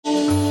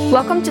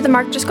Welcome to the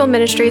Mark Driscoll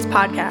Ministries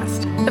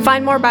podcast. To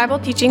find more Bible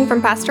teaching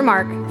from Pastor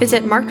Mark,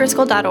 visit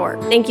markdriscoll.org.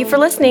 Thank you for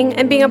listening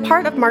and being a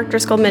part of Mark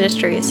Driscoll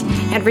Ministries.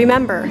 And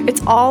remember,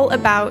 it's all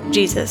about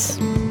Jesus.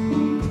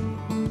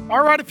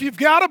 All right, if you've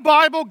got a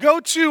Bible, go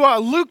to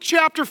Luke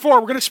chapter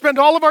 4. We're going to spend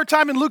all of our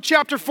time in Luke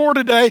chapter 4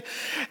 today.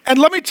 And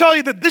let me tell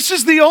you that this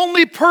is the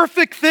only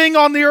perfect thing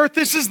on the earth.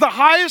 This is the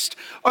highest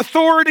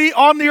authority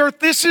on the earth.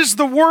 This is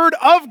the Word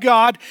of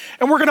God.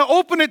 And we're going to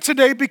open it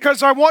today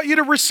because I want you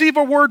to receive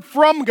a word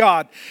from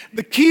God.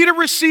 The key to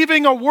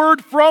receiving a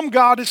word from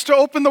God is to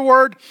open the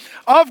Word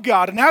of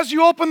God. And as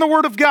you open the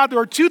Word of God, there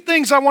are two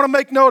things I want to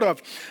make note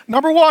of.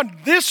 Number one,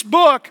 this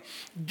book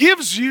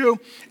gives you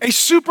a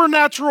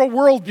supernatural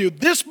worldview.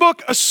 This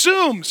book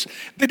assumes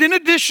that in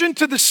addition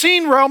to the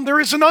seen realm, there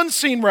is an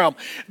unseen realm.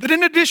 That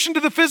in addition to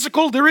the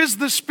physical, there is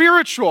the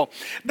spiritual.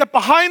 That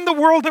behind the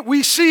world that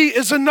we see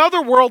is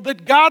another world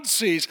that God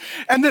sees.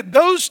 And that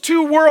those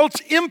two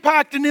worlds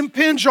impact and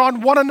impinge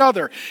on one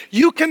another.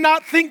 You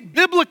cannot think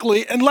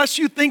biblically unless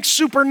you think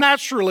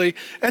supernaturally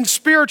and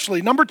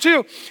spiritually. Number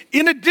two,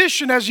 in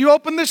addition, as you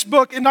open this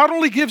book, it not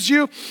only gives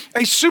you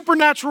a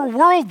supernatural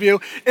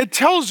worldview, it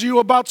tells you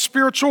about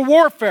spiritual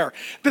warfare,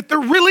 that there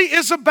really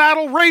is a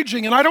battle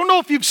raging. And I don't know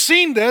if you've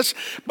seen this,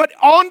 but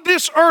on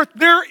this earth,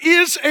 there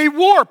is a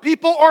war.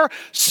 People are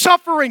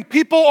suffering.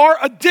 People are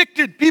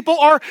addicted. People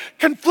are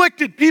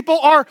conflicted. People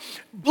are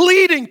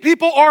bleeding.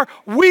 People are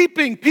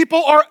weeping.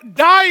 People are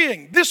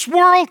dying. This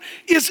world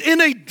is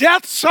in a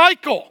death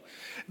cycle.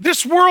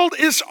 This world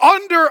is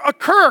under a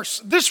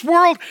curse. This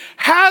world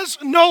has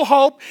no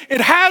hope,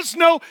 it has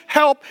no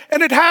help,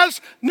 and it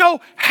has no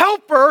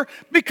helper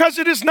because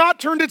it has not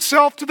turned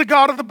itself to the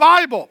God of the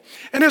Bible.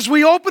 And as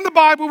we open the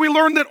Bible, we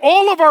learn that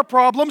all of our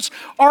problems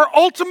are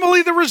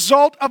ultimately the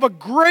result of a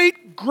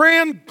great,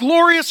 grand,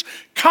 glorious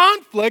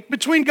conflict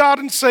between God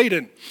and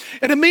Satan.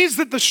 And it means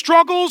that the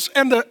struggles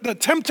and the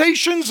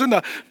temptations and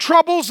the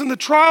troubles and the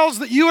trials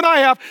that you and I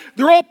have,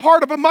 they're all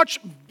part of a much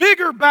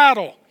bigger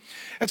battle.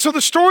 And so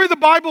the story of the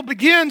Bible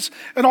begins,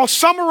 and I'll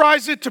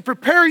summarize it to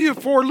prepare you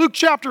for Luke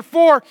chapter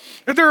 4,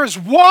 that there is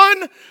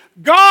one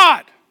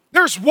God.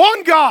 There's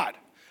one God.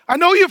 I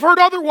know you've heard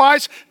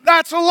otherwise.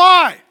 That's a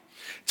lie.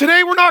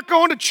 Today we're not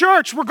going to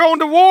church. We're going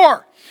to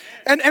war.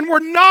 And we're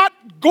not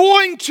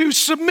going to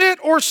submit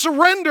or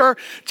surrender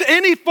to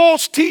any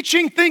false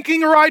teaching,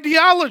 thinking, or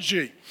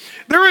ideology.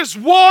 There is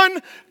one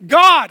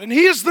God, and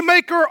He is the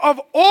maker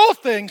of all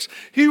things.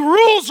 He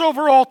rules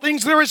over all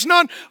things. There is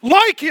none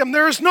like Him.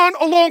 There is none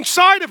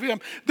alongside of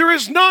Him. There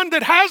is none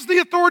that has the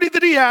authority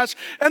that He has,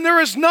 and there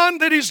is none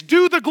that is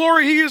due the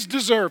glory He is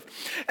deserved.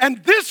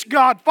 And this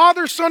God,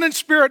 Father, Son, and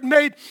Spirit,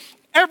 made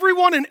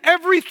everyone and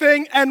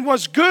everything and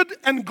was good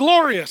and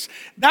glorious.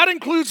 That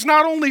includes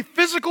not only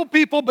physical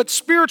people, but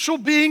spiritual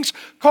beings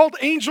called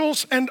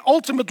angels and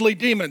ultimately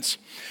demons.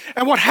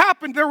 And what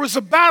happened, there was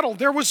a battle,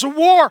 there was a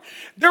war,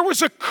 there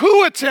was a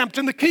coup attempt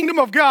in the kingdom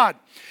of God.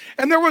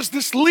 And there was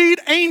this lead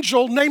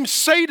angel named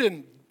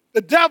Satan,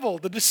 the devil,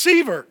 the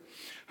deceiver,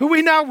 who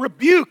we now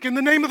rebuke in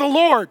the name of the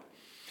Lord.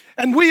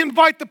 And we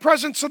invite the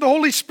presence of the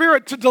Holy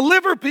Spirit to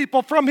deliver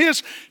people from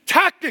his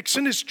tactics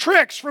and his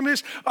tricks, from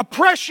his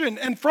oppression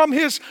and from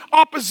his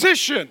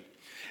opposition.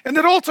 And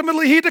that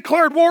ultimately he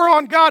declared war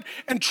on God.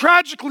 And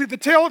tragically, the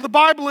tale of the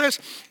Bible is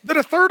that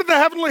a third of the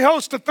heavenly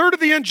host, a third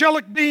of the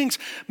angelic beings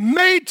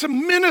made to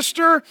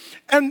minister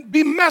and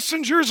be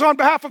messengers on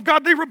behalf of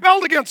God, they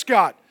rebelled against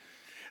God.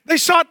 They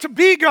sought to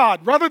be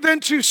God rather than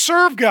to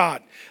serve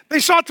God. They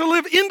sought to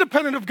live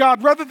independent of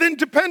God rather than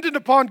dependent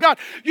upon God.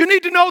 You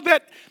need to know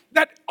that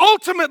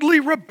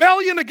ultimately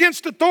rebellion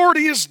against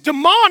authority is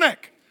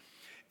demonic.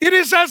 It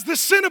is as the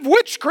sin of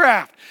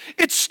witchcraft.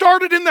 It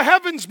started in the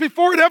heavens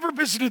before it ever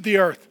visited the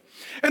earth.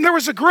 And there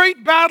was a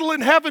great battle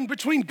in heaven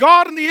between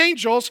God and the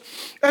angels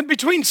and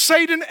between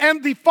Satan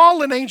and the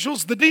fallen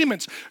angels, the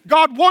demons.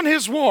 God won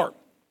his war.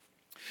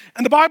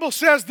 And the Bible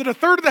says that a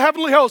third of the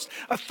heavenly host,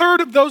 a third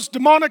of those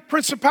demonic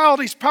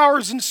principalities,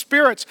 powers, and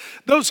spirits,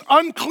 those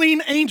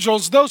unclean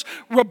angels, those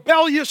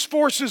rebellious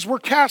forces were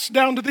cast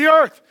down to the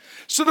earth.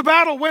 So the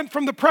battle went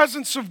from the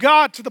presence of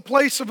God to the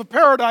place of a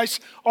paradise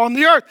on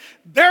the earth.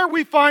 There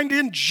we find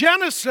in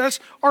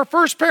Genesis our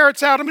first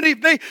parents, Adam and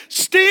Eve. They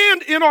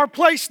stand in our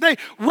place. They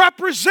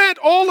represent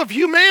all of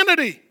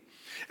humanity.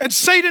 And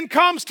Satan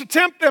comes to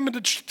tempt them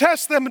and to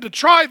test them and to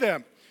try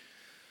them.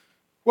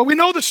 Well, we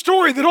know the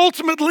story that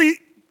ultimately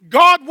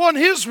God won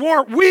his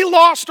war. We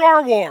lost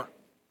our war.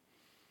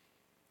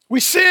 We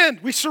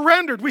sinned. We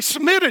surrendered. We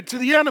submitted to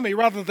the enemy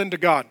rather than to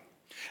God.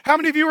 How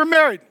many of you are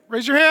married?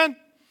 Raise your hand.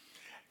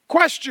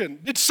 Question,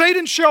 did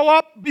Satan show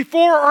up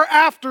before or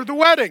after the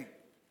wedding?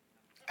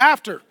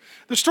 After.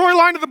 The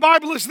storyline of the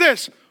Bible is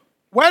this: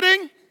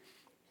 wedding,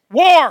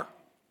 war.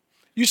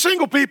 You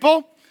single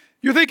people,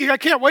 you're thinking, I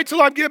can't wait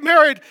till I get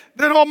married,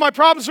 then all my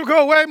problems will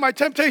go away, my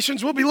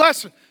temptations will be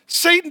lessened.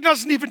 Satan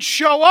doesn't even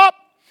show up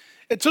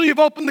until you've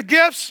opened the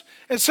gifts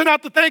and sent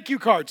out the thank you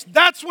cards.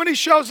 That's when he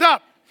shows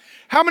up.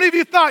 How many of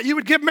you thought you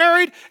would get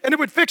married and it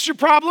would fix your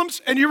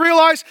problems, and you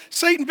realize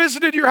Satan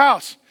visited your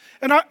house?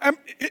 And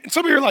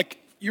some of you are like,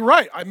 you're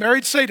right, I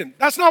married Satan.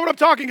 That's not what I'm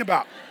talking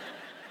about.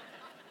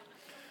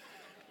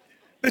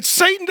 That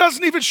Satan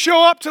doesn't even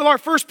show up till our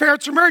first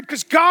parents are married,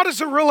 because God is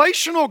a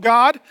relational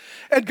God,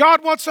 and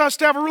God wants us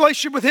to have a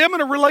relationship with him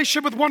and a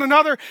relationship with one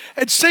another.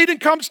 And Satan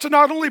comes to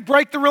not only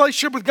break the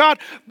relationship with God,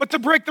 but to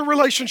break the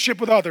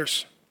relationship with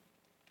others.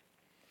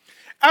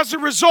 As a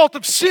result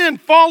of sin,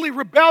 folly,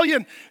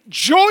 rebellion,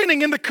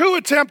 joining in the coup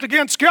attempt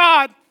against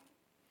God,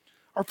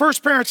 our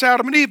first parents,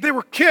 Adam and Eve, they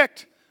were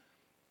kicked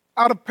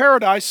out of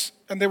paradise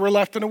and they were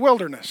left in a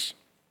wilderness.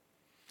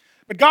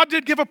 But God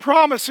did give a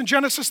promise in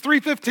Genesis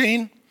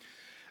 3:15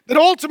 that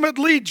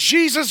ultimately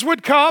Jesus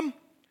would come,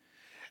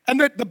 and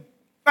that the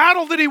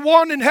battle that he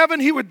won in heaven,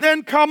 he would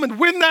then come and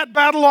win that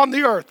battle on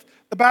the earth,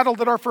 the battle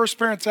that our first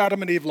parents,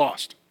 Adam and Eve,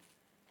 lost.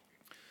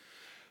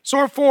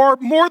 So for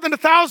more than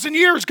 1,000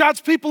 years,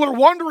 God's people are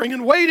wondering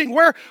and waiting,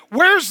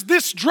 where's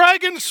this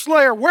dragon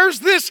slayer? Where's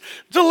this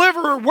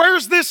deliverer?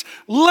 Where's this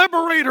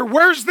liberator?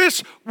 Where's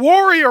this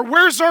warrior?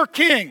 Where's our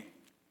king?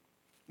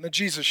 And then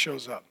Jesus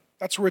shows up.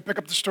 That's where we pick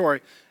up the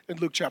story in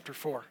Luke chapter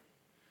 4.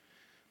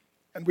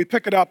 And we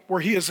pick it up where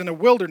he is in a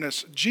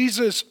wilderness.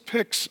 Jesus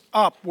picks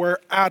up where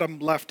Adam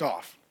left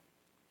off.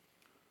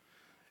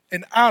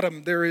 In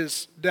Adam, there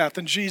is death.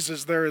 In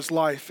Jesus, there is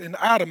life. In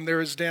Adam,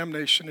 there is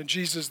damnation. In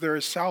Jesus, there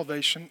is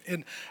salvation.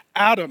 In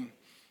Adam,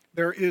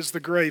 there is the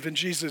grave. In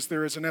Jesus,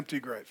 there is an empty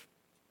grave.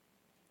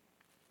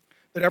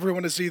 That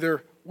everyone is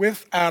either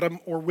with Adam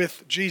or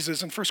with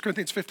Jesus. And 1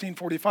 Corinthians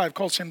 15:45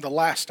 calls him the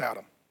last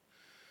Adam.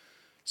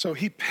 So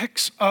he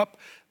picks up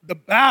the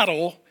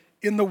battle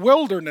in the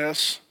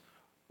wilderness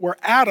where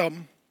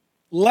Adam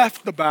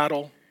left the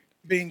battle,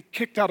 being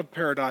kicked out of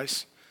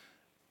paradise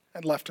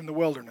and left in the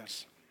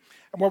wilderness.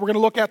 And what we're going to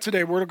look at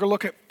today, we're going to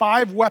look at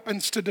 5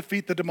 weapons to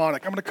defeat the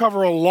demonic. I'm going to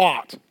cover a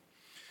lot.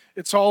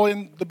 It's all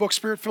in the book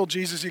Spirit-Filled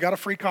Jesus. You got a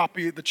free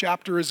copy. The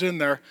chapter is in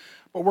there.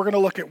 But we're going to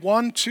look at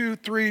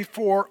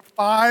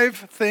 5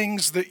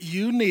 things that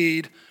you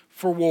need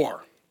for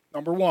war.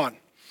 Number 1,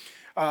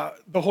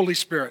 the Holy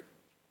Spirit.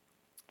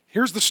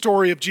 Here's the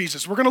story of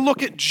Jesus. We're going to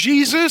look at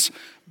Jesus'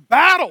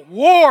 battle,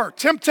 war,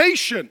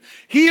 temptation.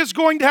 He is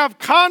going to have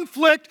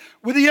conflict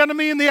with the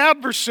enemy and the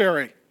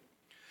adversary.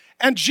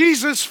 And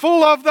Jesus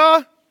full of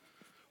the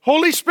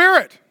Holy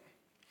Spirit.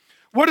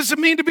 What does it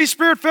mean to be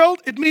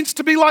Spirit-filled? It means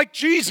to be like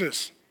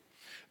Jesus.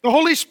 The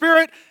Holy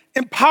Spirit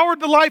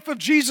empowered the life of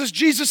Jesus.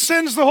 Jesus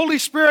sends the Holy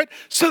Spirit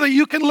so that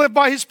you can live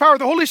by his power.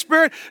 The Holy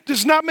Spirit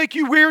does not make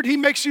you weird. He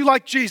makes you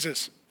like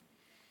Jesus.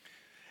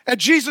 And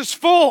Jesus,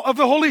 full of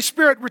the Holy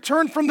Spirit,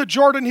 returned from the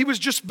Jordan. He was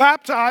just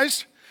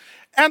baptized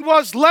and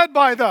was led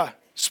by the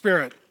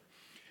Spirit.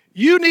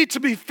 You need to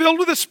be filled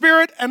with the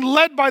Spirit and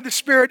led by the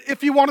Spirit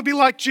if you want to be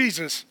like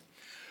Jesus.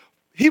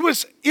 He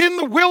was in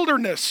the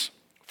wilderness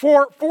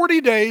for 40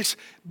 days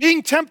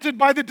being tempted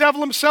by the devil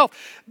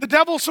himself. The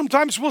devil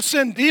sometimes will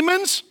send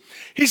demons.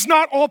 He's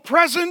not all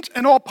present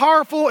and all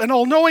powerful and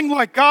all knowing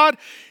like God.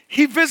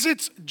 He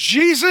visits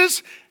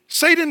Jesus.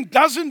 Satan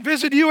doesn't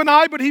visit you and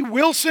I, but he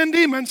will send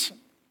demons.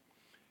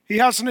 He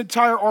has an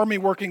entire army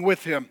working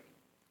with him.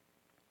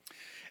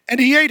 And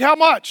he ate how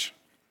much?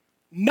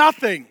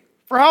 Nothing.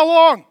 For how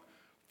long?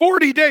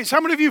 40 days. How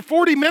many of you,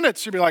 40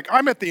 minutes? You'll be like,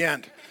 I'm at the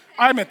end.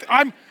 I'm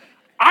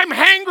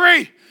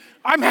hangry.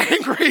 I'm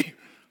hangry.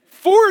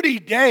 40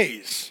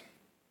 days.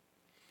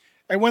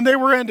 And when they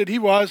were ended, he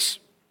was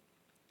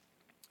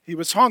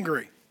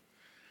hungry.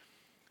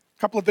 A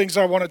couple of things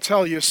I want to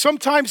tell you.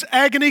 Sometimes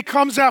agony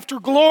comes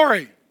after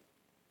glory.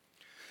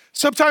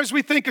 Sometimes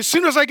we think as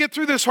soon as I get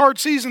through this hard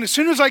season, as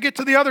soon as I get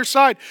to the other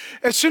side,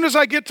 as soon as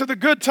I get to the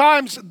good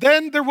times,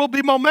 then there will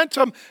be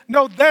momentum.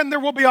 No, then there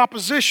will be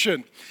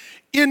opposition.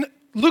 In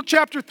Luke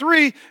chapter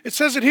 3, it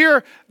says it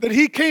here that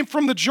he came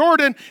from the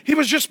Jordan. He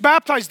was just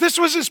baptized. This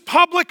was his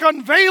public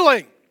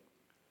unveiling.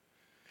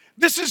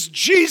 This is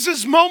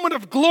Jesus' moment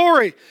of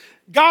glory.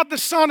 God the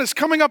Son is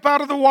coming up out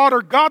of the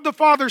water. God the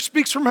Father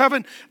speaks from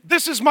heaven.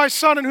 This is my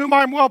Son in whom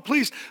I am well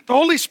pleased. The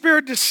Holy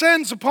Spirit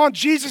descends upon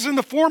Jesus in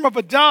the form of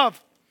a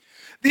dove.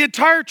 The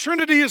entire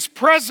Trinity is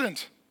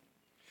present.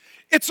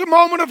 It's a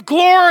moment of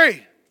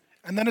glory,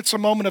 and then it's a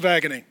moment of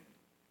agony.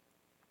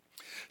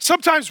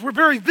 Sometimes we're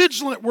very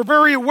vigilant, we're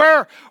very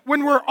aware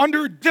when we're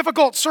under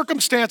difficult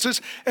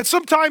circumstances, and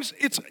sometimes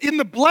it's in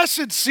the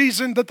blessed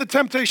season that the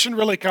temptation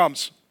really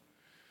comes.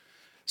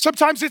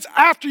 Sometimes it's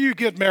after you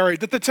get married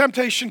that the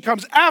temptation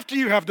comes, after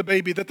you have the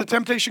baby that the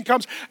temptation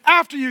comes,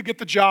 after you get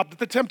the job that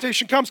the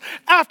temptation comes,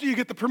 after you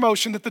get the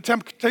promotion that the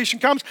temptation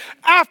comes,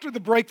 after the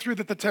breakthrough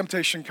that the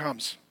temptation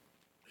comes.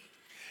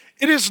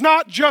 It is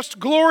not just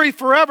glory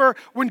forever.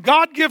 When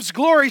God gives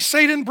glory,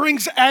 Satan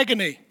brings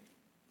agony.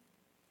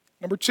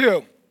 Number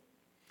 2,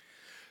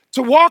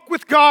 to walk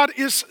with God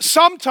is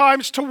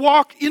sometimes to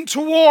walk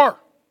into war.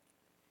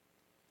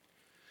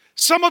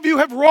 Some of you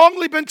have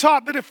wrongly been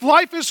taught that if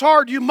life is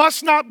hard, you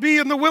must not be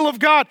in the will of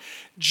God.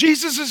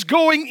 Jesus is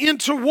going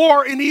into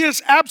war, and he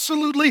is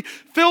absolutely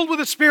filled with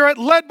the Spirit,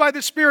 led by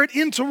the Spirit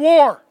into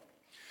war.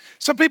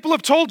 Some people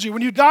have told you,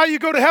 when you die, you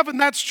go to heaven.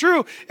 That's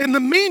true. In the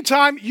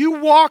meantime, you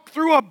walk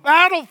through a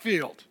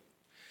battlefield.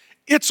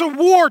 It's a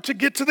war to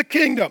get to the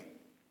kingdom.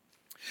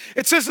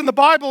 It says in the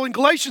Bible, in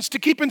Galatians, to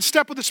keep in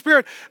step with the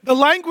Spirit. The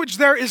language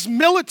there is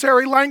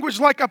military language,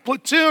 like a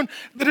platoon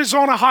that is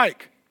on a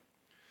hike.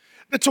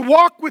 That to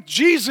walk with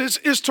Jesus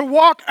is to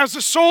walk as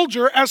a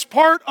soldier, as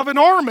part of an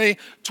army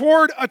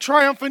toward a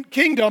triumphant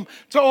kingdom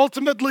to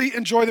ultimately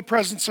enjoy the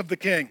presence of the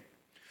King.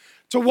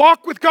 To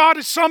walk with God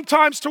is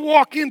sometimes to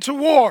walk into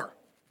war.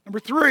 Number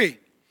 3,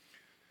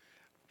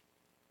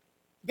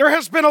 there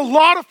has been a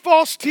lot of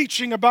false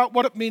teaching about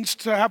what it means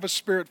to have a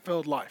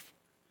Spirit-filled life.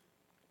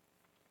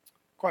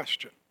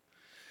 Question.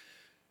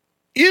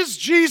 Is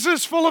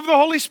Jesus full of the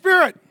Holy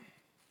Spirit?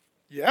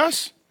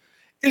 Yes.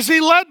 Is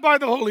he led by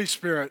the Holy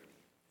Spirit?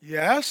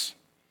 Yes.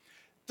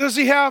 Does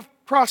he have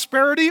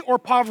prosperity or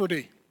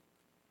poverty?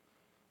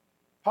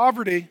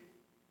 Poverty.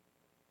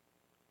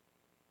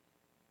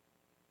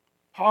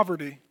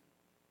 Poverty.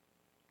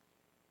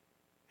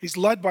 He's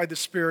led by the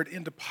Spirit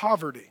into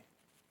poverty.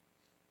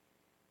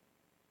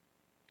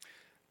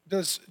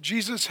 Does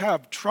Jesus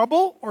have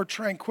trouble or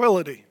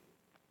tranquility?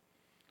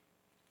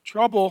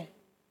 Trouble,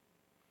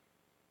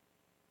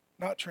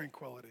 not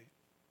tranquility.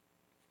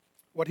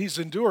 What he's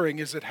enduring,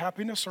 is it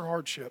happiness or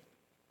hardship?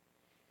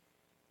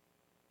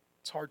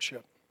 It's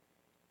hardship.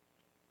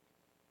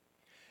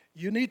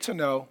 You need to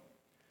know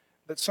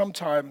that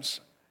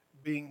sometimes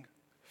being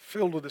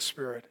filled with the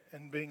Spirit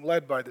and being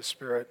led by the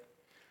Spirit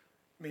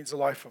means a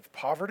life of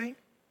poverty,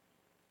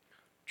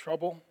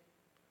 trouble,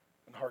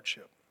 and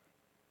hardship.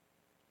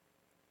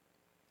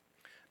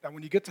 Now,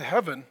 when you get to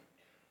heaven,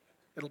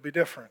 it'll be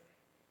different.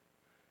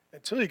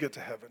 Until you get to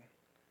heaven,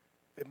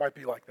 it might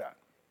be like that.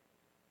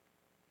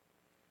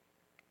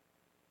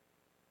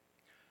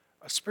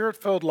 A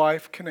Spirit-filled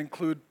life can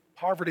include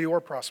poverty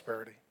or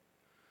prosperity.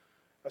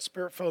 A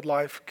Spirit-filled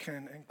life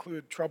can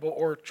include trouble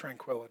or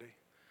tranquility.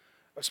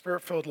 A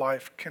Spirit-filled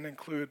life can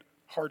include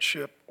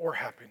hardship or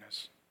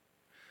happiness.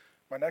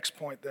 My next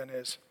point then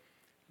is,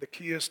 the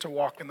key is to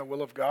walk in the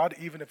will of God,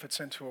 even if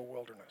it's into a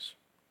wilderness.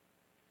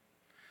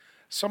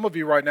 Some of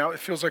you right now, it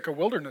feels like a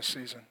wilderness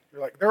season.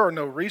 You're like, there are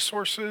no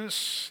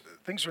resources,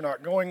 things are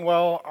not going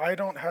well, I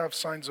don't have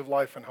signs of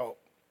life and hope.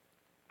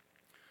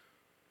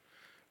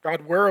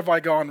 God, where have I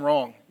gone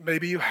wrong?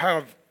 Maybe you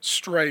have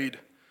strayed,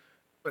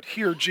 but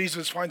here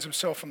Jesus finds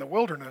himself in the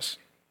wilderness,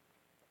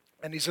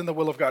 and he's in the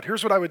will of God.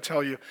 Here's what I would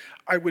tell you.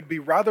 I would be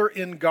rather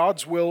in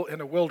God's will in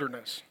a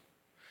wilderness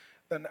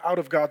than out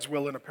of God's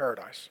will in a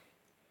paradise.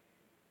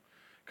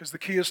 Because the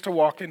key is to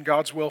walk in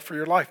God's will for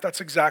your life.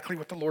 That's exactly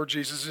what the Lord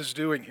Jesus is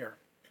doing here.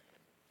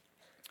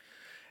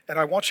 And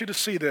I want you to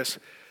see this.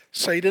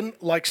 Satan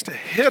likes to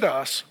hit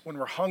us when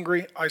we're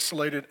hungry,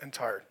 isolated, and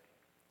tired.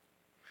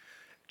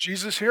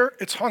 Jesus here,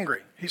 it's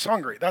hungry. He's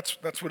hungry. That's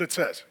what it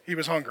says. He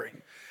was hungry.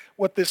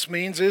 What this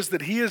means is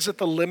that he is at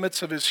the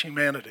limits of his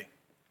humanity,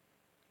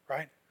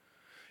 right?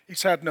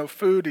 He's had no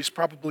food. He's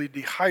probably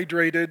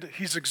dehydrated.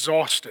 He's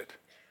exhausted.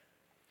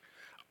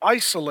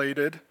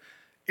 Isolated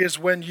is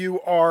when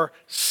you are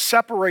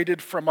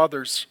separated from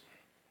others.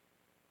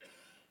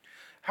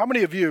 How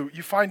many of you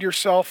find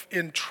yourself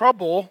in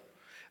trouble?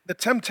 The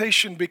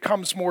temptation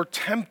becomes more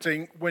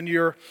tempting when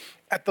you're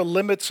at the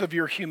limits of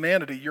your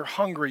humanity. You're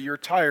hungry, you're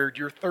tired,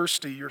 you're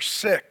thirsty, you're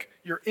sick,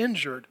 you're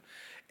injured,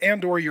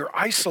 and or you're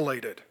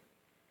isolated.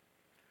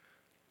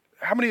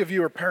 How many of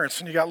you are parents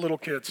and you got little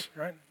kids,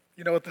 right?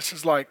 You know what this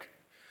is like.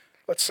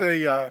 Let's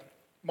say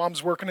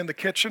mom's working in the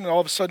kitchen and all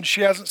of a sudden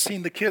she hasn't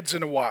seen the kids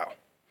in a while.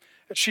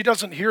 And she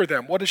doesn't hear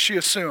them. What does she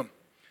assume?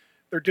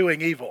 They're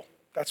doing evil.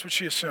 That's what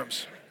she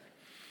assumes.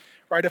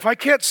 Right? If I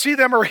can't see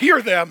them or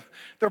hear them,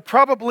 they're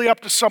probably up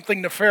to something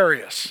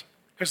nefarious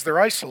because they're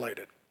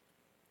isolated.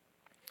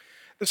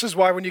 This is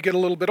why when you get a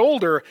little bit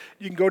older,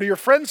 you can go to your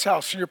friend's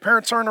house and your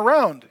parents aren't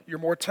around. You're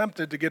more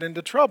tempted to get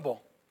into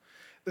trouble.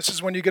 This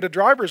is when you get a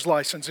driver's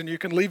license and you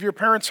can leave your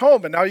parents'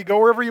 home and now you go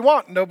wherever you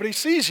want and nobody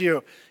sees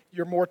you.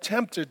 You're more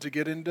tempted to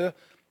get into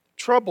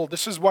trouble.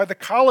 This is why the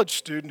college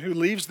student who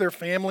leaves their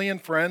family and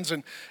friends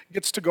and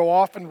gets to go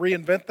off and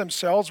reinvent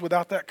themselves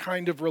without that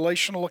kind of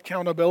relational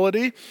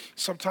accountability,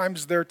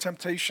 sometimes their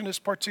temptation is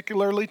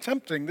particularly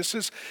tempting. This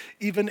is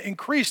even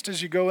increased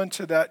as you go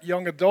into that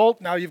young adult.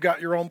 Now you've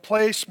got your own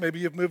place. Maybe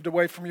you've moved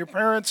away from your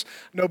parents.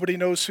 Nobody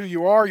knows who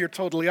you are. You're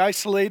totally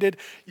isolated.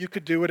 You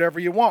could do whatever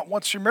you want.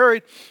 Once you're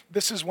married,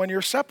 this is when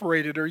you're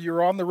separated or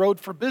you're on the road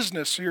for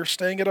business or you're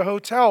staying at a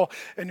hotel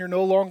and you're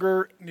no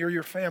longer near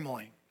your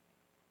family.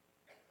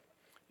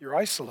 You're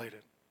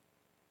isolated.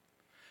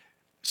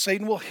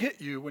 Satan will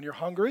hit you when you're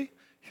hungry.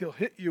 He'll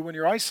hit you when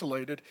you're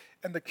isolated.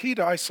 And the key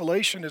to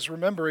isolation is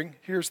remembering,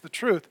 here's the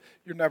truth,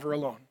 you're never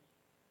alone.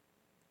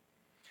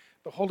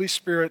 The Holy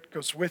Spirit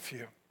goes with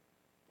you.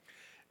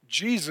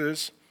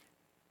 Jesus,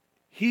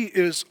 he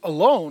is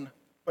alone,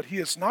 but he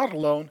is not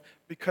alone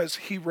because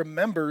he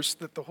remembers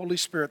that the Holy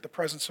Spirit, the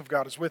presence of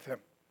God, is with him.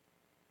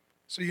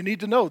 So you need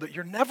to know that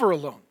you're never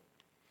alone,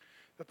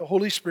 that the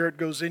Holy Spirit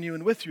goes in you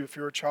and with you if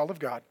you're a child of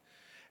God.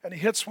 And he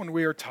hits when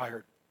we are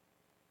tired,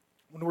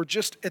 when we're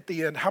just at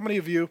the end. How many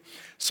of you,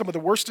 some of the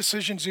worst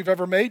decisions you've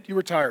ever made, you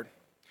were tired?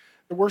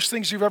 The worst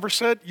things you've ever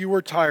said, you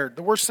were tired.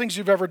 The worst things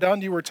you've ever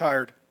done, you were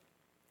tired.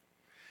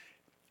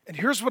 And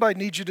here's what I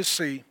need you to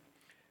see.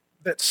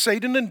 that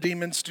Satan and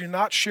demons do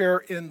not share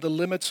in the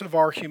limits of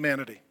our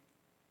humanity.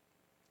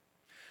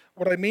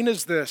 What I mean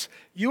is this: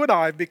 you and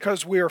I,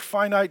 because we are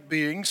finite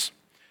beings,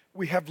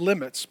 we have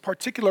limits,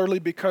 particularly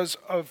because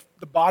of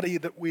the body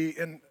that we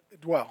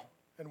dwell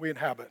and we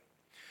inhabit.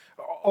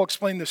 I'll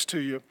explain this to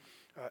you.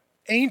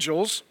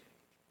 Angels,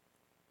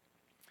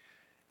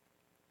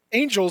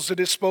 it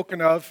is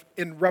spoken of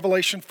in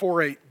Revelation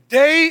 4:8.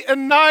 Day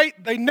and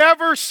night, they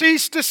never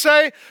cease to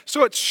say.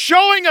 So it's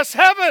showing us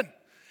heaven.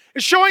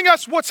 It's showing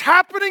us what's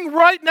happening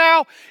right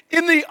now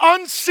in the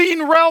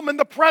unseen realm in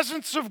the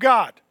presence of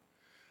God.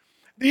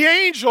 The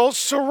angels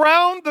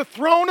surround the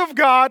throne of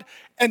God,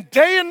 and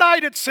day and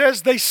night it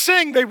says they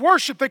sing, they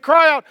worship, they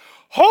cry out,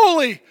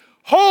 "Holy,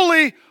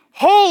 holy,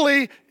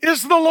 holy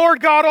is the Lord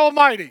God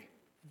Almighty."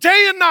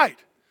 Day and night.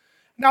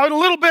 Now in a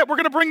little bit we're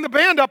going to bring the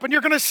band up and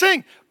you're going to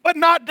sing, but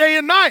not day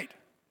and night.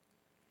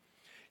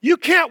 You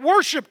can't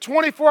worship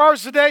 24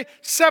 hours a day,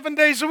 7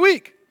 days a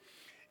week.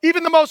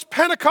 Even the most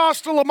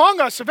Pentecostal among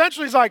us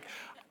eventually is like,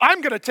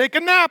 I'm going to take a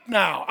nap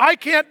now. I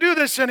can't do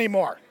this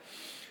anymore.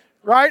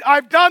 Right?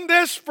 I've done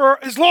this for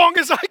as long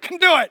as I can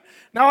do it.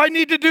 Now I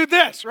need to do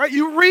this, right?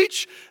 You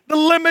reach the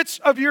limits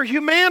of your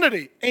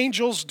humanity.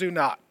 Angels do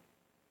not.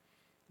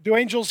 Do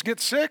angels get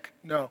sick?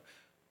 No.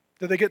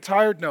 Do they get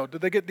tired? No. Do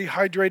they get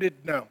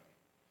dehydrated? No.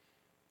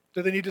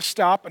 Do they need to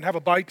stop and have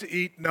a bite to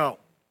eat? No.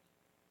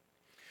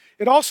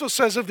 It also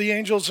says of the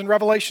angels in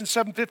Revelation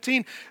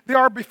 7:15, they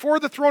are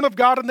before the throne of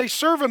God and they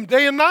serve him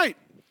day and night.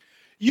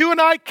 You and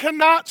I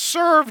cannot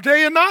serve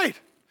day and night.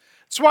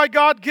 That's why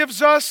God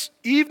gives us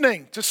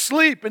evening to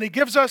sleep and he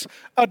gives us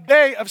a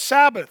day of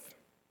Sabbath.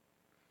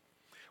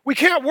 We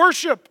can't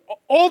worship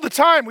all the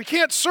time. We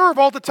can't serve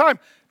all the time.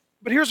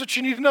 But here's what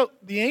you need to know.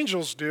 The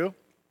angels do.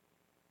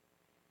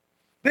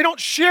 They don't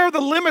share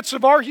the limits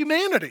of our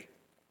humanity.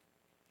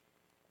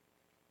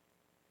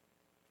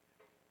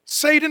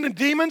 Satan and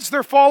demons,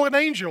 they're fallen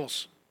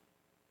angels.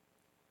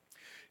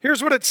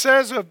 Here's what it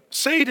says of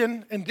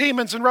Satan and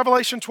demons in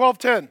Revelation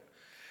 12:10.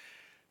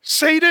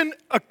 Satan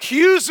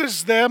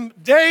accuses them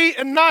day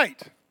and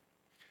night.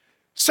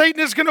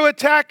 Satan is going to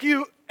attack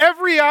you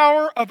every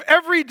hour of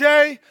every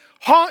day,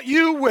 haunt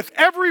you with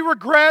every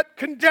regret,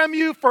 condemn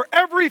you for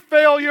every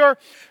failure,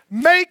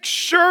 make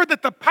sure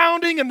that the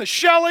pounding and the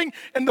shelling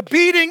and the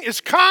beating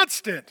is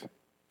constant.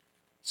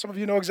 Some of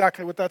you know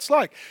exactly what that's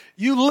like.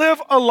 You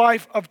live a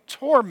life of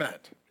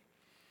torment.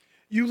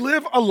 You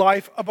live a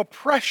life of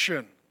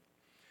oppression.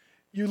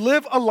 You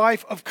live a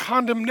life of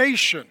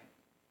condemnation.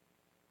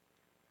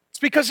 It's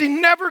because he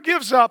never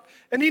gives up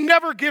and he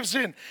never gives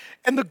in.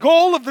 And the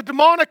goal of the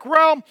demonic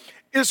realm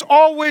is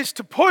always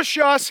to push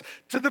us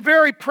to the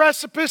very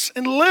precipice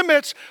and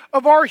limits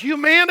of our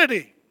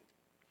humanity.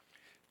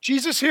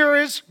 Jesus here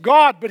is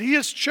God, but he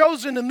has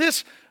chosen in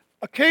this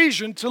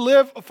occasion to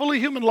live a fully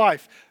human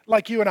life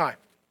like you and I.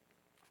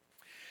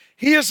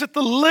 He is at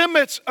the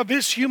limits of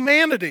his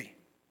humanity.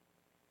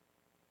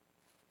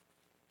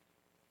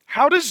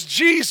 How does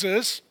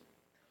Jesus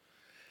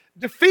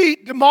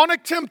defeat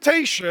demonic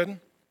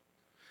temptation?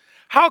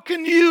 How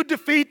can you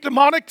defeat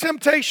demonic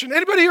temptation?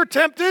 Anybody here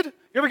tempted?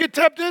 You ever get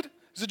tempted?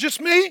 Is it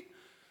just me?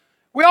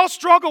 We all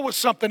struggle with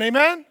something,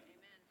 amen?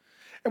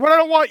 And what I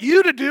don't want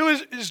you to do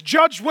is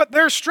judge what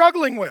they're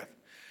struggling with.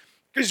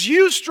 Because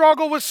you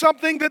struggle with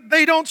something that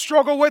they don't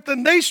struggle with,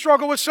 and they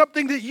struggle with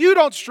something that you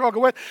don't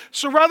struggle with.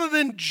 So rather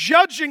than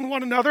judging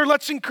one another,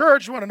 let's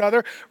encourage one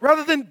another.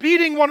 Rather than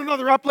beating one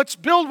another up, let's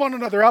build one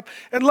another up.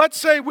 And let's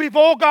say we've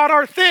all got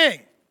our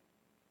thing.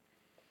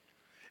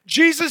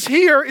 Jesus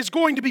here is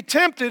going to be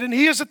tempted, and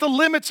he is at the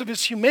limits of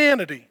his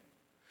humanity.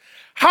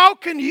 How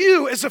can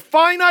you, as a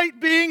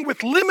finite being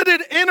with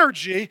limited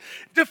energy,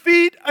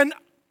 defeat an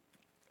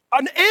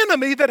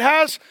enemy that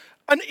has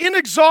an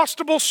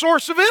inexhaustible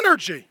source of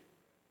energy?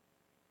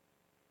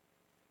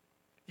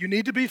 You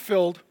need to be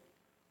filled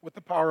with the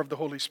power of the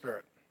Holy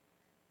Spirit.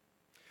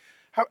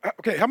 How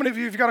many of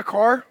you have got a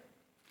car?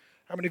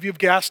 How many of you have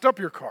gassed up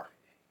your car?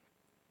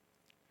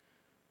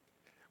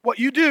 What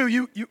you do,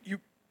 you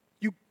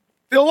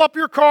fill up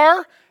your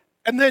car,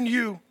 and then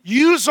you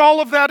use all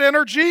of that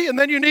energy, and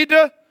then you need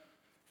to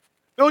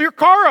fill your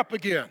car up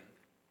again.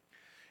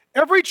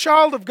 Every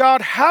child of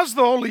God has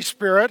the Holy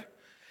Spirit,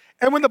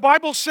 and when the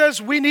Bible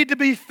says we need to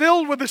be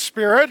filled with the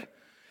Spirit,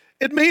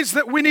 it means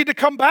that we need to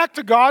come back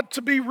to God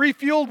to be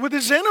refueled with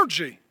his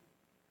energy.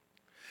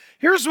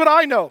 Here's what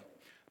I know.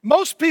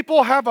 Most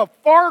people have a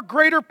far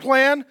greater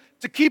plan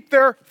to keep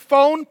their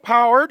phone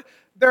powered,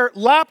 their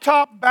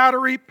laptop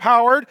battery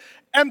powered,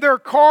 and their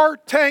car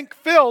tank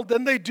filled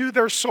than they do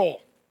their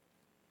soul.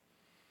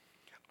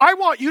 I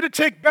want you to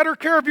take better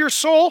care of your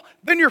soul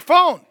than your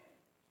phone.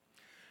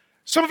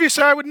 Some of you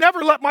say, I would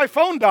never let my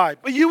phone die,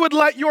 but you would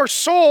let your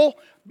soul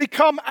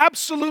become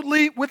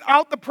absolutely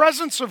without the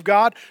presence of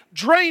God,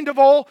 drained of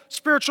all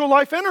spiritual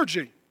life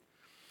energy.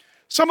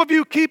 Some of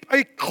you keep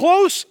a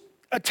close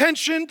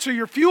attention to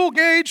your fuel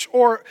gauge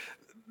or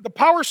the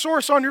power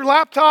source on your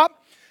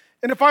laptop.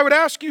 And if I would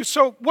ask you,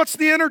 so what's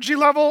the energy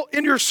level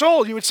in your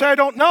soul? You would say, I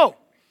don't know.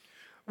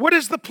 What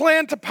is the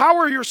plan to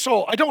power your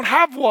soul? I don't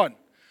have one.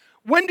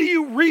 When do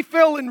you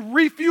refill and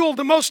refuel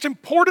the most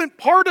important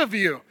part of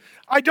you?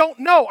 I don't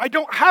know. I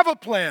don't have a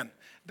plan.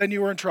 Then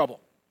you are in trouble.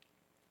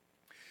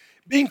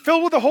 Being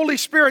filled with the Holy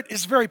Spirit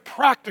is very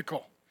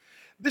practical.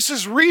 This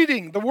is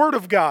reading the Word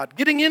of God,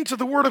 getting into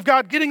the Word of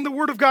God, getting the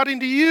Word of God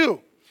into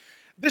you.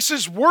 This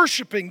is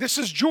worshiping. This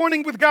is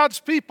joining with God's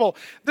people.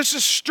 This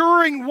is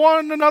stirring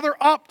one another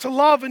up to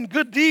love and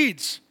good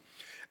deeds.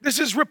 This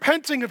is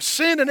repenting of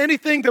sin and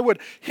anything that would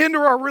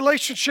hinder our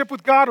relationship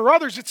with God or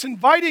others. It's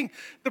inviting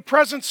the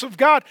presence of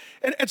God.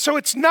 And so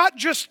it's not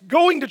just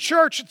going to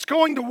church, it's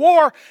going to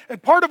war. And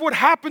part of what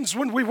happens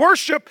when we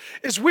worship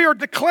is we are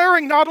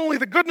declaring not only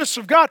the goodness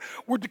of God,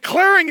 we're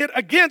declaring it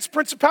against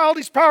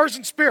principalities, powers,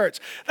 and spirits.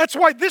 That's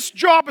why this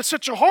job is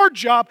such a hard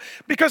job,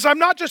 because I'm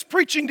not just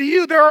preaching to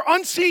you. There are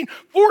unseen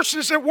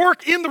forces at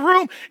work in the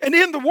room and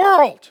in the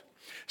world,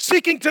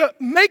 seeking to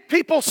make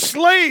people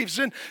slaves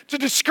and to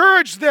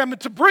discourage them and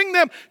to bring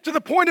them to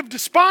the point of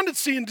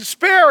despondency and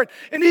despair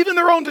and even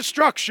their own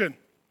destruction.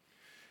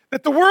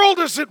 That the world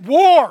is at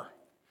war,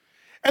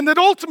 and that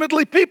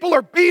ultimately people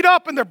are beat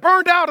up and they're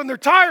burned out and they're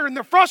tired and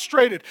they're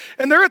frustrated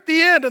and they're at the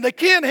end and they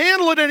can't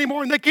handle it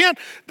anymore and they can't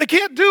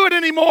do it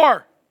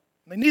anymore.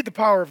 They need the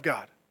power of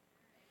God.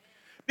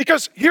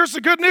 Because here's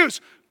the good news: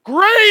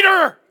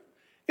 greater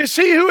is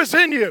He who is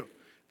in you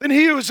than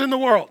he who is in the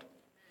world.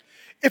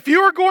 If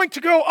you are going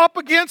to go up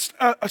against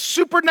a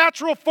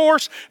supernatural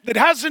force that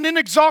has an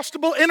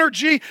inexhaustible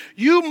energy,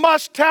 you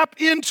must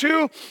tap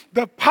into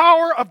the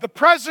power of the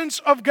presence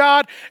of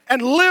God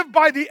and live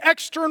by the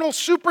external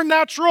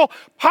supernatural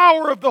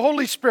power of the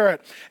Holy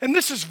Spirit. And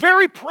this is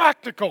very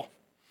practical.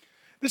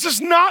 This is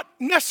not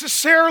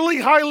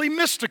necessarily highly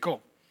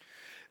mystical.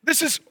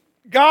 This is,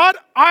 God,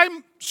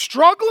 I'm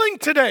struggling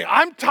today.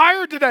 I'm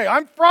tired today.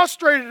 I'm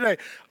frustrated today.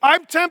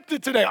 I'm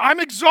tempted today. I'm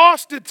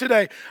exhausted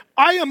today.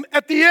 I am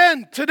at the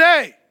end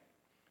today.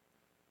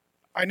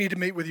 I need to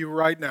meet with you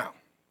right now.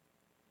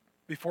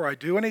 Before I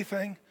do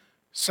anything,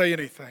 say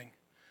anything,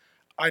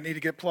 I need to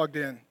get plugged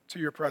in to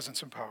your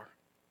presence and power.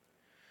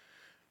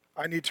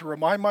 I need to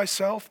remind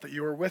myself that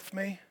you are with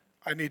me.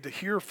 I need to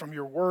hear from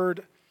your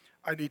word.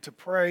 I need to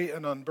pray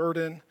and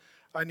unburden.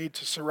 I need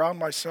to surround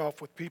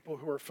myself with people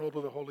who are filled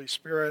with the Holy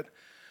Spirit.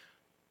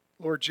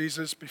 Lord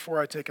Jesus, before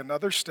I take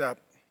another step,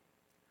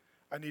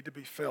 I need to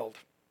be filled,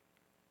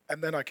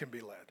 and then I can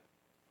be led.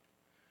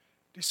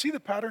 Do you see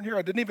the pattern here?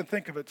 I didn't even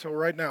think of it till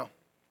right now.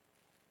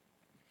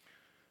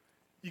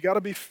 You got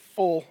to be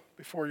full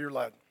before you're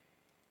led.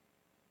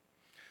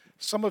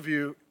 Some of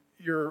you,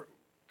 you're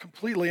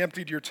completely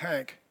emptied your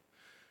tank.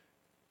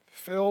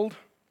 Filled,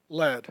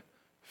 led.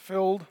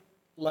 Filled,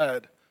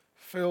 led.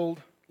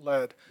 Filled,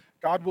 led.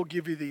 God will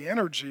give you the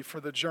energy for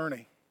the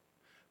journey,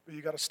 but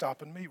you got to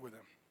stop and meet with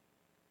Him.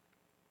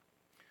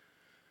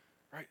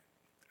 Right?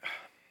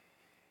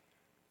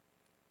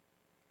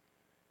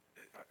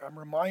 I'm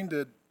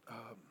reminded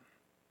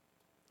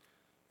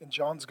in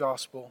John's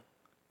Gospel,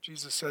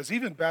 Jesus says,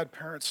 even bad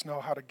parents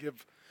know how to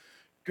give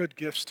good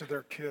gifts to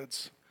their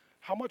kids.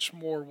 How much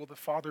more will the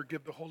Father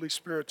give the Holy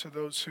Spirit to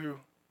those who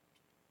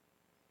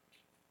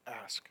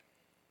ask?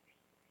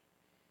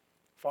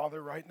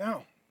 Father, right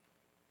now,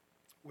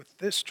 with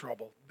this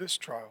trouble, this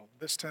trial,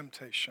 this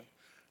temptation,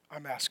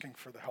 I'm asking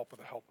for the help of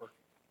the helper.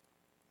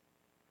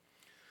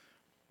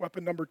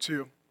 Weapon number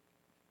 2,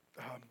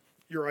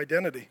 your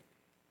identity.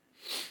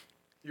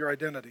 Your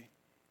identity.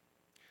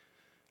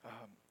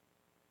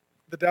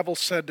 The devil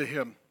said to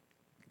him,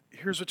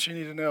 here's what you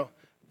need to know.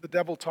 The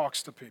devil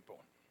talks to people.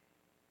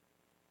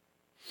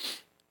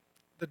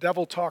 The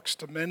devil talks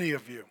to many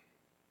of you.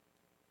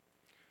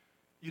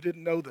 You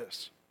didn't know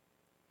this.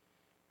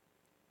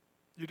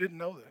 You didn't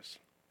know this.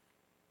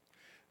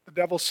 The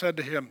devil said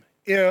to him,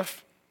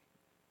 it's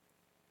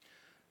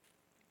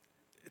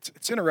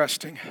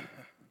interesting.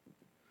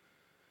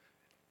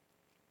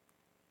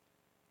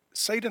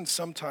 Satan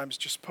sometimes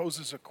just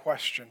poses a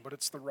question, but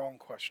it's the wrong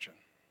question.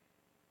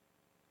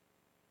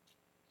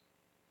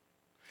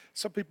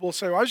 Some people will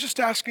say, well, I was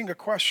just asking a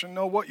question.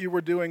 No, what you were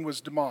doing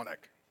was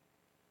demonic.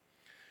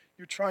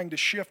 You're trying to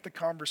shift the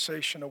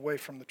conversation away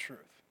from the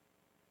truth.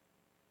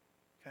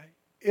 Okay?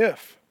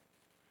 If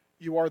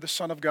you are the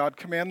Son of God,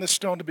 command this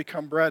stone to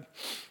become bread.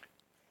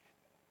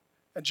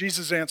 And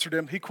Jesus answered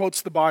him. He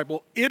quotes the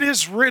Bible. It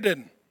is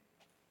written.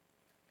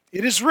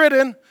 It is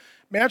written,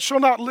 man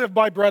shall not live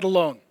by bread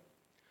alone.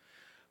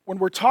 When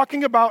we're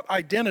talking about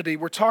identity,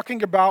 we're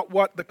talking about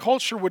what the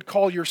culture would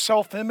call your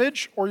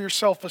self-image or your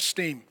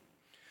self-esteem.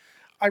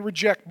 I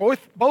reject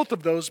both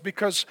of those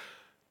because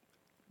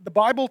the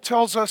Bible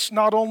tells us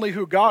not only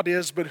who God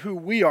is, but who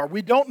we are.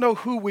 We don't know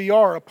who we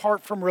are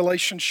apart from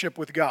relationship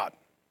with God.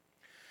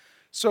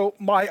 So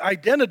my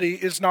identity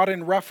is not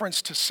in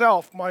reference to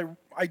self. My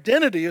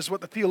identity is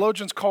what the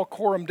theologians call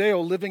coram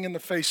Deo, living in the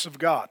face of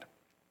God.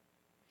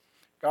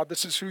 God,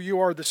 this is who you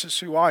are, this is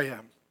who I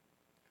am.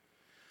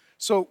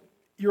 So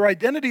your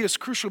identity is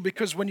crucial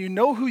because when you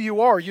know who you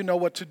are, you know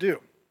what to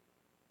do.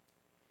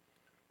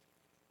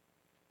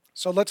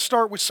 So let's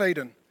start with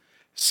Satan.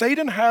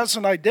 Satan has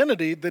an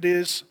identity that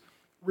is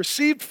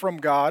received from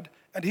God,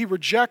 and he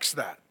rejects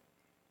that.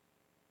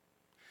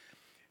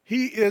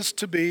 He is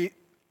to be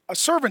a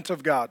servant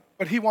of God,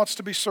 but he wants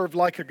to be served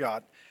like a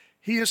God.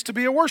 He is to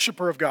be a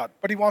worshiper of God,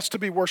 but he wants to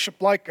be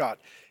worshiped like God.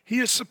 He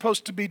is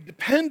supposed to be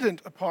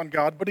dependent upon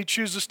God, but he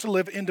chooses to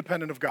live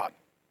independent of God.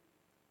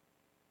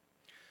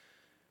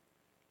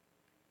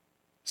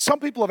 Some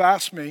people have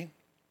asked me,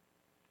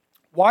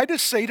 why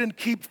does Satan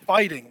keep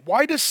fighting?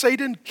 Why does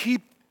Satan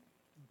keep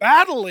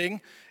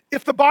battling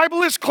if the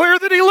Bible is clear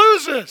that he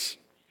loses?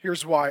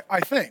 Here's why, I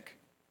think.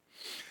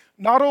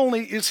 Not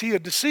only is he a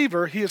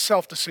deceiver, he is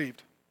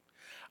self-deceived.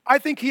 I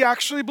think he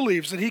actually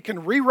believes that he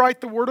can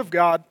rewrite the Word of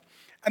God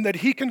and that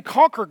he can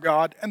conquer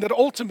God, and that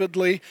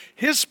ultimately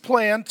his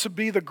plan to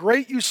be the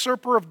great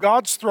usurper of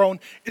God's throne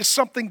is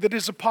something that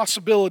is a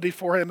possibility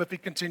for him if he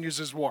continues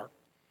his war.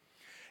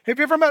 Have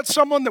you ever met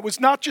someone that was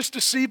not just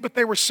deceived, but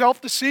they were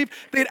self-deceived?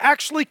 They'd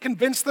actually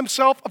convinced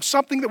themselves of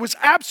something that was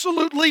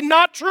absolutely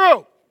not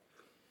true.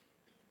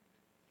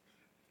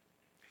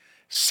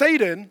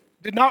 Satan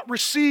did not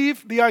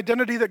receive the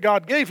identity that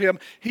God gave him.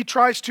 He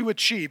tries to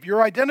achieve.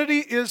 Your identity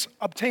is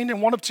obtained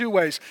in one of two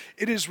ways.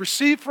 It is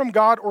received from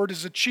God or it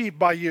is achieved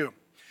by you.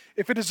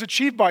 If it is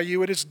achieved by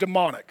you, it is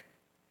demonic.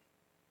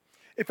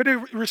 If it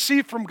is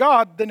received from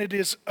God, then it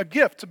is a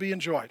gift to be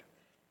enjoyed.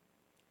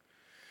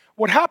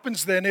 What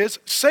happens then is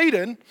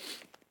Satan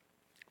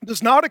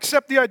does not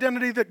accept the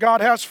identity that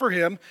God has for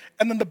him,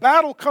 and then the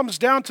battle comes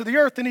down to the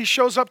earth, and he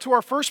shows up to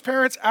our first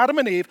parents, Adam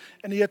and Eve,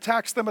 and he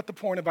attacks them at the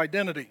point of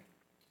identity.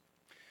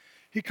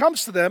 He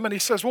comes to them and he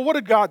says, well, what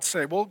did God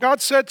say? Well,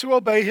 God said to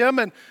obey him,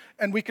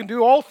 and we can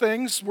do all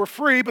things. We're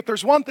free, but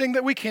there's one thing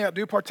that we can't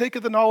do, partake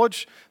of the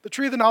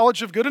tree of the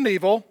knowledge of good and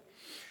evil.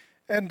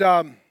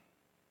 And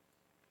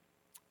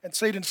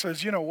Satan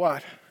says, you know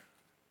what?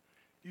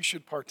 You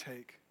should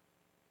partake.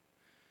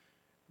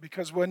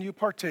 Because when you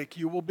partake,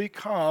 you will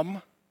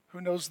become,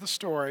 who knows the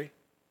story,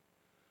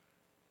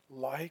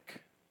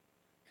 like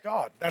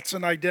God. That's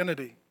an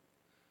identity.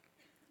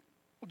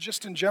 Well,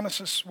 just in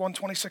Genesis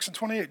 1:26 and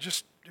 28,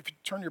 just if you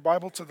turn your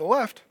Bible to the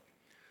left,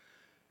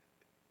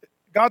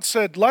 God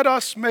said, let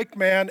us make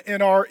man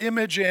in our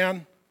image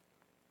and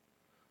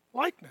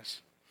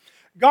likeness.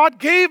 God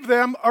gave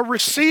them a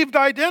received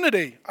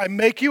identity. I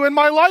make you in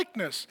my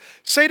likeness.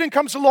 Satan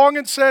comes along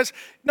and says,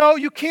 no,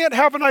 you can't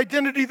have an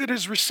identity that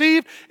is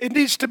received. It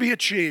needs to be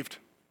achieved.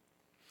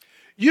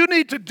 You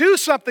need to do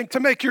something to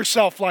make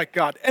yourself like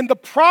God. And the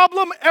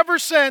problem ever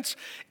since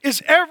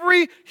is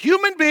every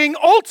human being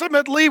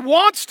ultimately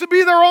wants to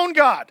be their own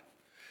God.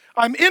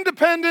 I'm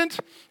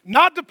independent,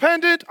 not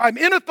dependent. I'm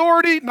in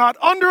authority, not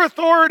under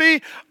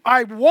authority.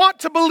 I want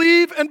to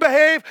believe and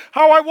behave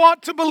how I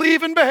want to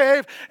believe and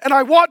behave, and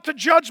I want to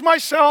judge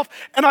myself,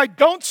 and I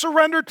don't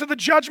surrender to the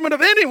judgment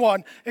of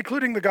anyone,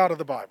 including the God of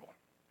the Bible.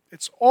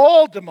 It's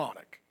all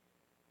demonic.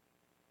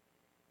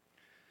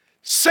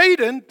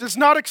 Satan does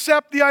not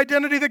accept the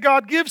identity that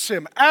God gives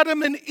him.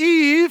 Adam and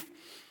Eve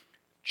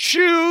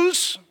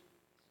choose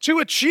to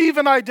achieve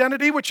an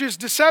identity, which is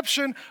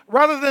deception,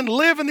 rather than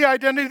live in the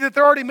identity that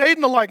they're already made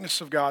in the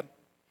likeness of God.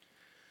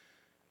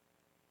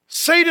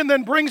 Satan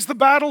then brings the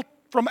battle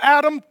from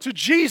Adam to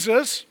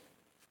Jesus,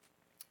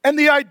 and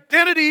the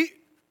identity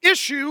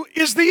issue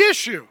is the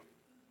issue.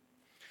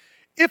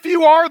 If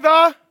you are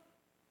for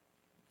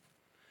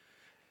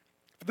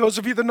those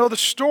of you that know the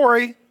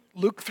story,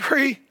 Luke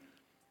 3,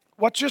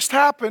 what just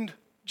happened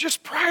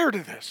just prior to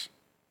this?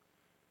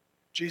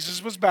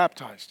 Jesus was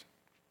baptized.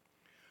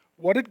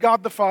 What did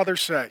God the Father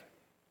say?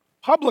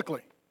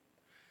 Publicly.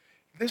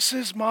 This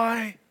is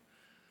my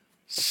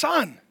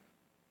Son,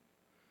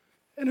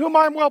 in whom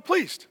I am well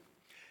pleased.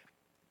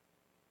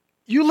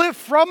 You live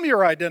from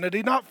your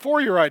identity, not for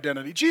your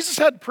identity. Jesus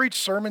hadn't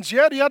preached sermons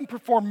yet. He hadn't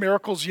performed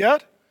miracles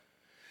yet.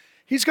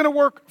 He's going to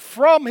work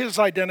from his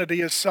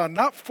identity as Son,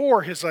 not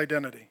for his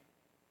identity.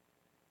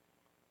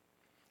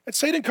 And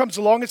Satan comes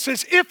along and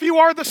says, if you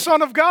are the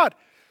Son of God.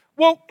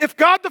 Well, if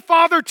God the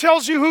Father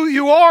tells you who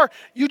you are,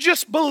 you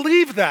just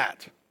believe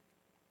that.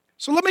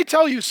 So let me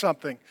tell you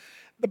something.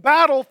 The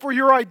battle for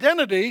your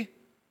identity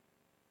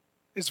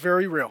is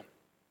very real.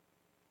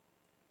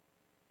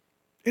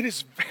 It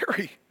is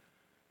very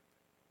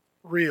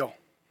real.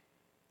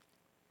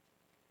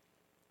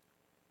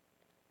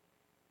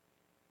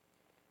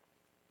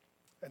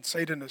 And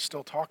Satan is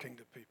still talking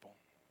to people.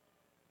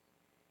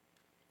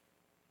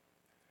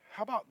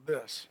 How about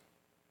this?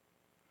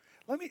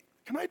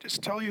 Can I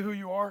just tell you who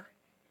you are?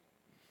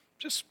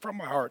 Just from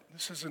my heart.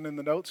 This isn't in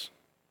the notes.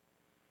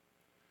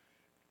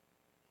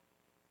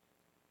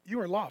 You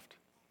are loved.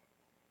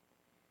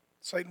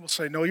 Satan will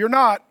say, no, you're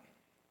not.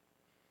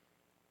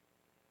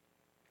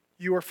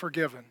 You are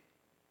forgiven.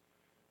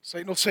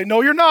 Satan will say,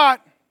 no, you're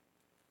not.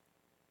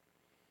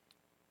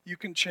 You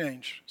can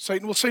change.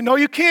 Satan will say, no,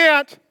 you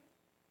can't.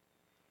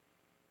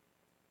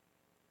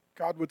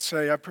 God would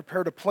say, I've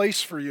prepared a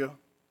place for you.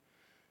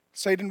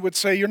 Satan would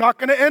say, you're not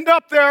going to end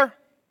up there.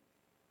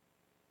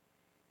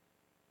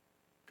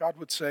 God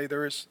would say,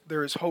 there is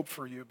hope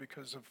for you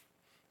because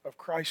of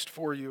Christ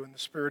for you and the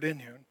Spirit in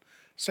you. And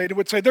Satan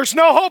would say, there's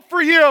no hope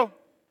for you.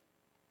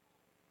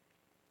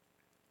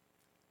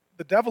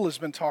 The devil has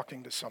been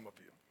talking to some of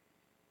you.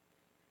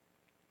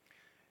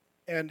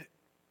 And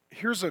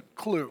here's a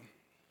clue.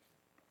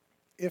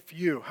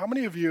 How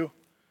many of you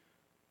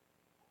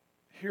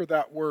hear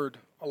that word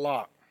a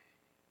lot?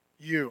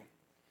 You,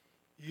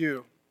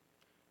 you,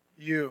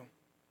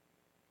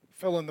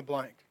 fill in the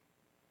blank.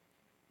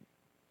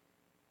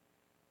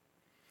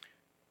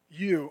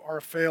 You are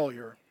a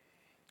failure.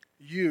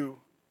 You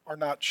are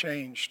not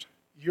changed.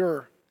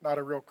 You're not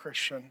a real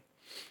Christian.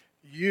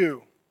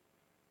 You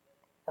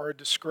are a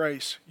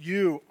disgrace.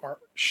 You are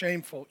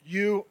shameful.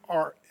 You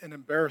are an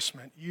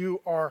embarrassment.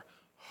 You are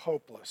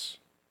hopeless.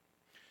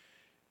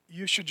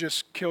 You should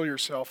just kill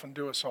yourself and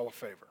do us all a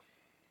favor.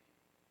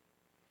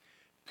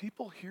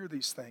 People hear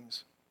these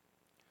things.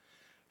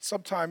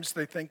 Sometimes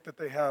they think that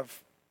they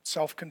have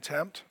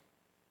self-contempt.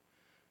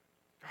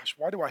 Gosh,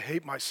 why do I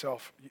hate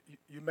myself?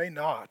 You may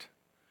not.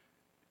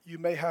 You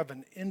may have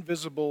an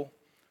invisible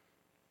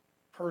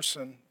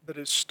person that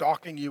is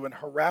stalking you and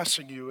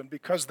harassing you, and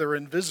because they're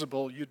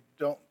invisible, you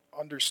don't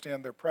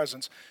understand their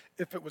presence.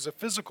 If it was a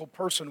physical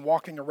person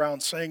walking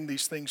around saying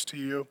these things to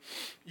you,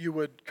 you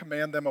would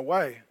command them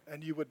away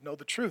and you would know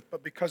the truth.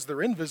 But because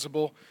they're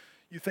invisible,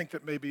 you think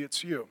that maybe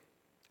it's you.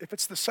 If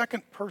it's the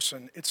second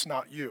person, it's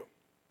not you.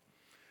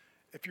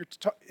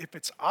 If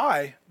it's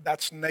I,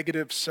 that's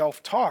negative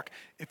self-talk.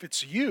 If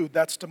it's you,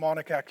 that's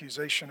demonic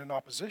accusation and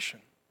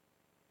opposition.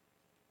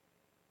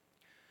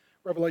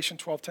 Revelation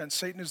 12:10,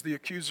 Satan is the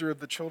accuser of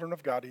the children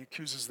of God. He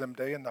accuses them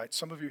day and night.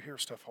 Some of you hear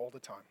stuff all the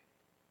time.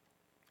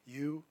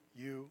 You.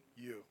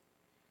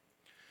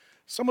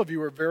 Some of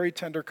you are very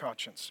tender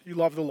conscience. You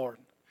love the Lord.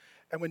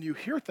 And when you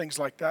hear things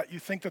like that, you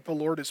think that the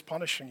Lord is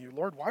punishing you.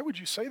 Lord, why would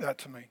you say that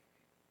to me?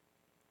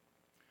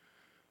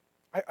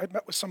 I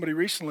met with somebody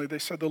recently. They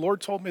said, the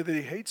Lord told me that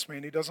he hates me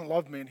and he doesn't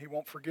love me and he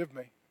won't forgive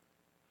me.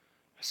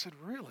 I said,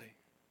 really?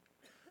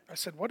 I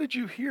said, what did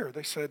you hear?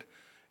 They said,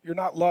 you're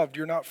not loved,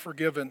 you're not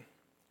forgiven.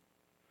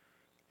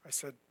 I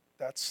said,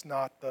 that's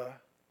not the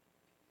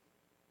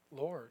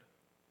Lord.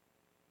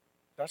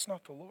 That's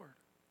not the Lord.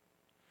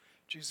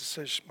 Jesus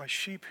says, my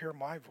sheep hear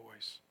my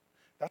voice.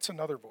 That's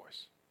another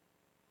voice.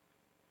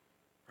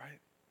 Right?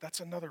 That's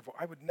another voice.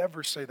 I would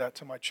never say that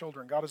to my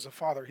children. God is a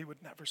father. He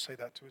would never say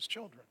that to his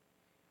children.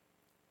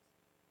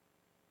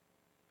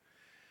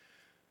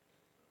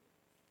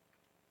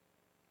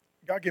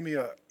 God gave me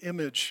an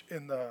image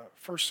in the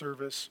first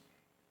service.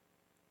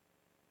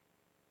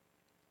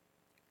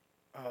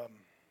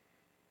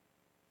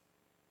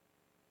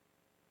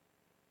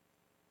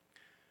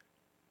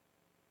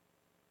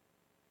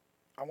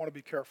 I want to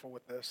be careful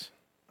with this.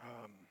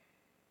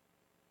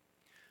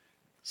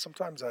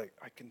 Sometimes I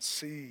can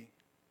see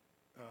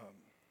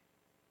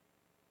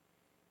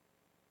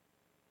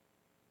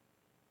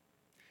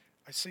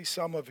I see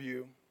some of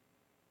you,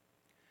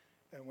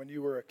 and when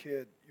you were a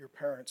kid, your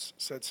parents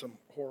said some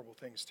horrible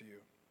things to you.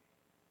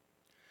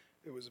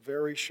 It was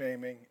very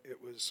shaming. It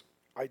was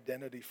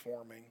identity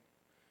forming.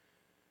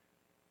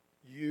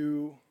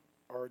 You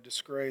are a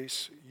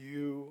disgrace.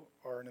 You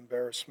are an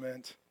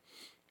embarrassment.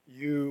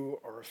 You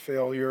are a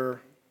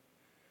failure.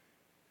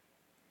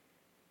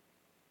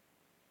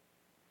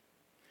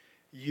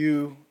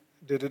 You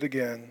did it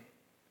again.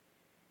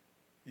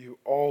 You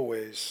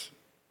always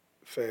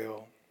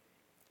fail.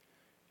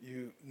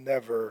 You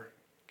never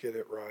get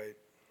it right.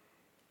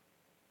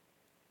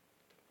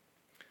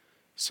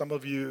 Some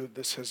of you,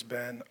 this has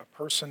been a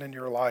person in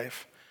your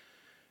life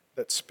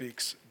that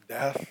speaks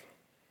death.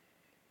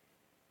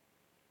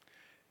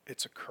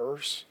 It's a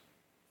curse.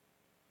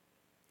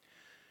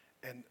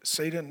 And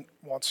Satan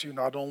wants you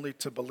not only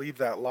to believe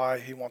that lie,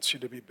 he wants you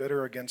to be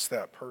bitter against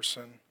that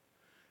person,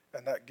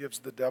 and that gives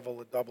the devil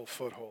a double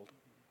foothold.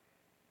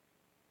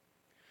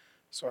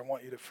 So I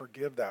want you to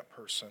forgive that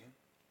person,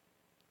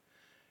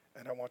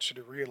 and I want you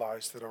to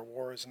realize that our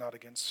war is not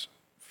against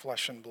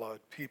flesh and blood,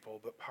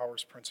 people, but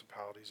powers,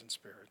 principalities, and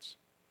spirits.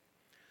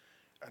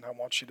 And I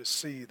want you to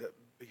see that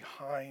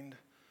behind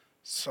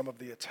some of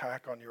the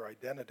attack on your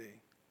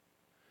identity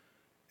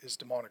is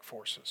demonic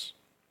forces.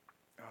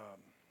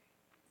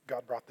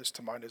 God brought this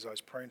to mind as I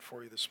was praying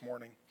for you this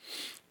morning.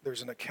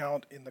 There's an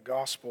account in the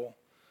gospel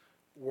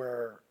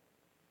where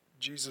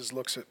Jesus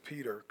looks at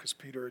Peter because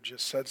Peter had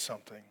just said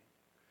something.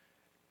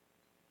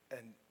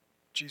 And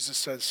Jesus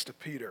says to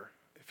Peter,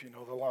 if you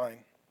know the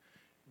line,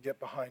 get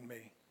behind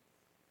me,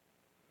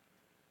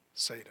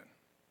 Satan.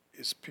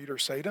 Is Peter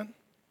Satan?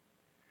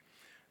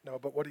 No,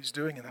 but what he's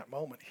doing in that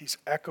moment, he's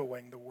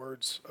echoing the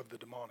words of the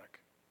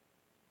demonic.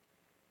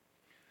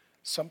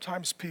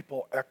 Sometimes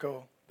people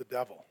echo the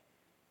devil.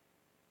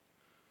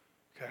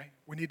 Okay?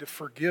 We need to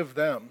forgive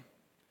them,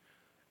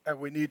 and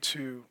we need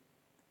to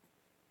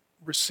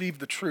receive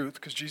the truth,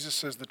 because Jesus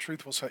says the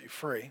truth will set you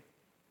free.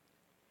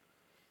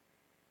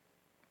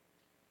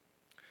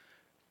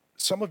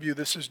 Some of you,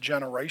 this is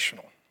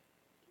generational.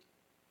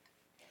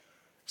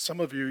 Some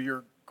of you,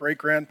 your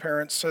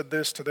great-grandparents said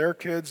this to their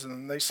kids, and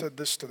then they said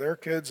this to their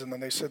kids, and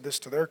then they said this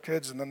to their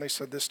kids, and then they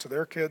said this to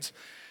their kids,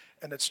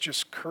 and it's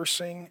just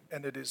cursing,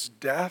 and it is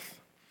death,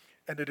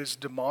 and it is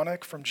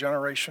demonic from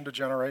generation to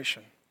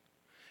generation.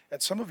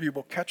 And some of you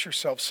will catch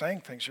yourself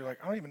saying things, you're like,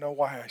 I don't even know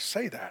why I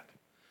say that.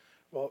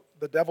 Well,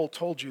 the devil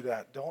told you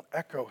that. Don't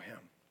echo him.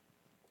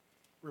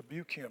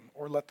 Rebuke him,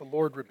 or let the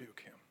Lord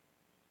rebuke him.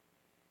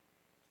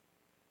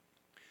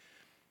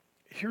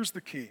 Here's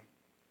the key.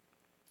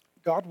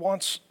 God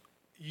wants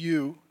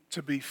you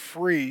to be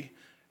free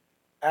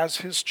as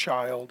his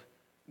child,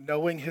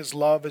 knowing his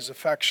love, his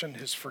affection,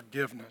 his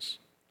forgiveness,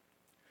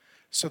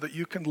 so that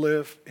you can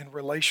live in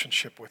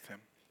relationship with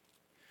him.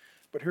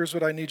 But here's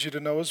what I need you to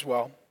know as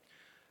well.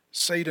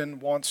 Satan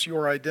wants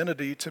your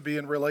identity to be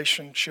in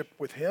relationship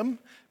with him,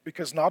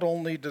 because not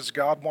only does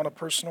God want a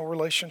personal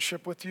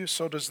relationship with you,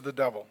 so does the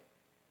devil.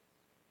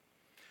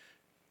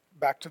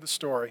 Back to the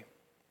story.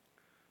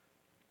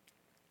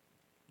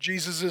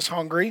 Jesus is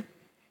hungry.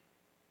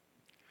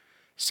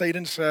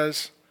 Satan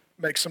says,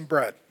 make some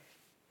bread.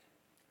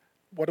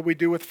 What do we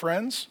do with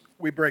friends?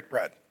 We break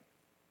bread.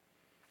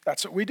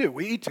 That's what we do.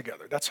 We eat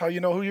together. That's how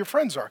you know who your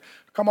friends are.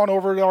 Come on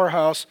over to our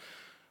house.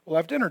 We'll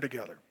have dinner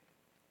together.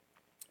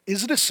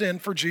 Is it a sin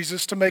for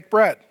Jesus to make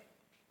bread?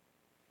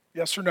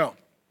 Yes or no?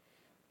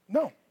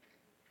 No.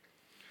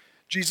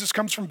 Jesus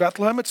comes from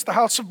Bethlehem. It's the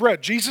house of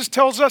bread. Jesus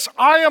tells us,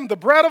 I am the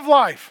bread of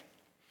life.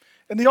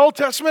 In the Old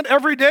Testament,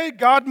 every day,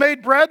 God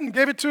made bread and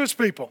gave it to his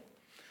people.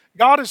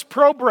 God is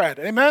pro-bread.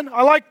 Amen?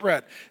 I like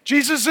bread.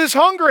 Jesus is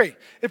hungry.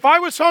 If I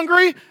was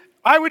hungry,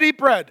 I would eat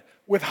bread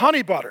with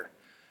honey butter.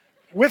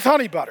 With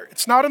honey butter.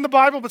 It's not in the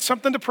Bible, but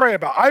something to pray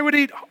about. I would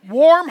eat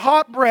warm,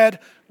 hot bread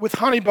with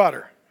honey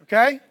butter.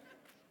 Okay?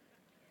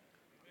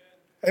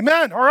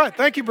 Amen. All right.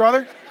 Thank you,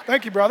 brother.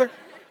 Thank you, brother.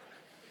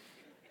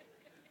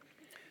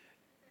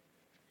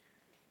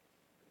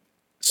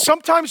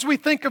 Sometimes we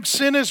think of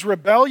sin as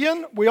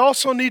rebellion. We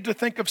also need to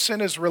think of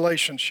sin as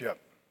relationship.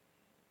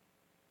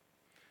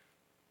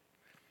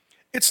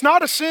 It's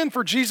not a sin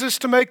for Jesus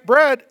to make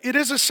bread. It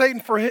is a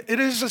sin for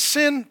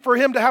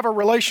him to have a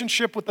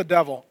relationship with the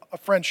devil, a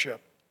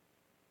friendship.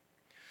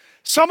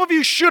 Some of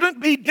you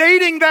shouldn't be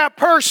dating that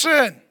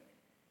person.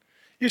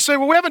 You say,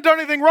 well, we haven't done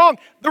anything wrong.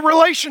 The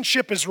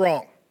relationship is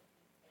wrong.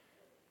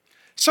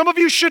 Some of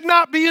you should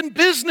not be in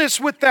business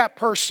with that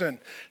person.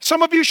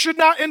 Some of you should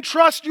not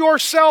entrust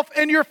yourself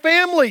and your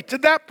family to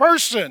that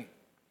person.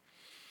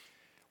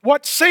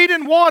 What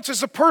Satan wants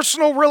is a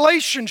personal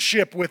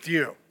relationship with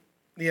you.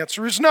 The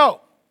answer is no.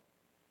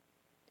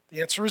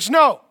 The answer is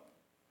no.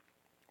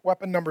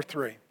 Weapon number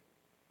 3.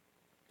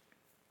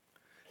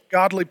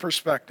 Godly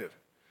perspective.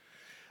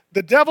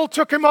 The devil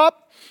took him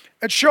up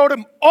and showed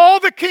him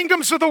all the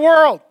kingdoms of the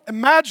world.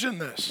 Imagine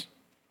this.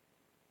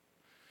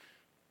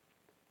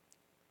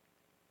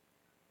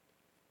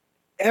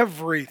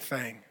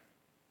 Everything.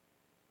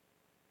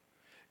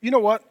 You know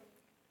what?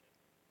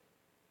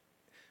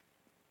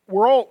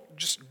 We're all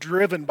just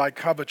driven by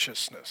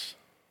covetousness.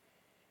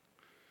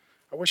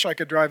 I wish I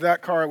could drive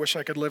that car. I wish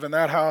I could live in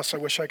that house. I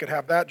wish I could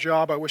have that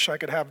job. I wish I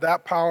could have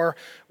that power.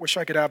 I wish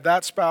I could have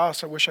that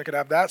spouse. I wish I could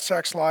have that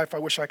sex life. I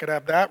wish I could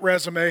have that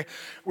resume. I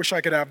wish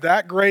I could have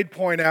that grade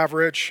point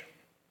average.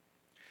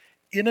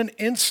 In an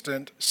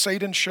instant,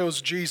 Satan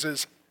shows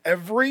Jesus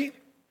every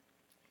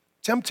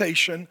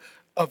temptation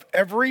of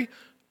every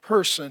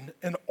person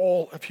in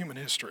all of human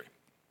history.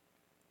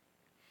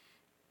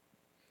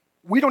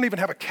 We don't even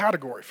have a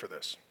category for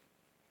this.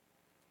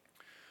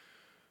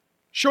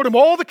 Showed him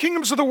all the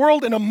kingdoms of the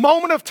world in a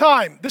moment of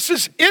time. This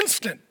is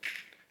instant.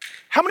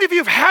 How many of you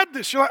have had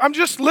this? You're like, I'm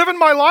just living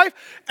my life,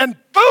 and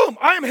boom,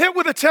 I am hit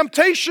with a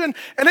temptation,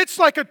 and it's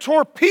like a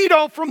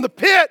torpedo from the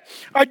pit.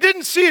 I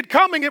didn't see it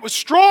coming. It was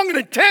strong and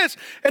intense,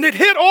 and it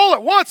hit all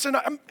at once, and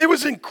it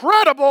was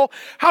incredible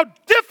how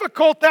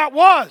difficult that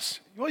was.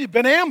 Well, you've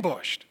been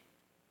ambushed.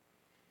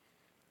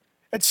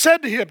 And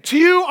said to him, to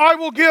you I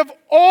will give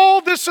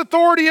all this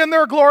authority and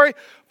their glory,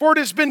 for it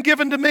has been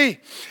given to me.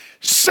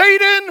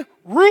 Satan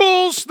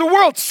rules the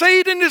world.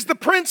 Satan is the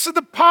prince of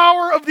the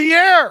power of the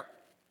air.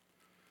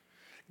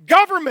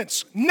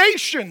 Governments,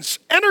 nations,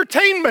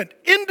 entertainment,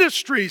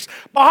 industries,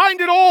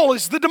 behind it all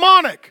is the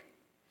demonic.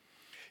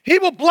 He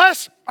will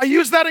bless, I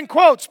use that in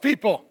quotes,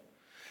 people.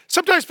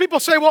 Sometimes people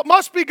say, well, it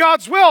must be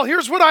God's will.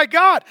 Here's what I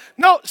got.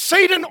 No,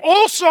 Satan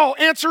also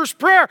answers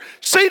prayer.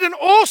 Satan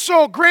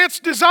also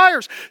grants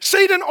desires.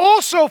 Satan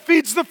also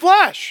feeds the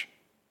flesh.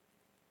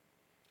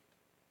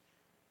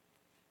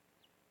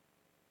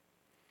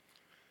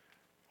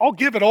 I'll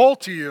give it all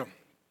to you,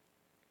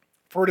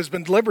 for it has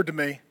been delivered to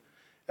me,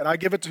 and I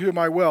give it to whom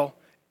I will.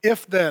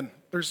 If then,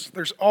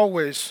 there's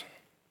always,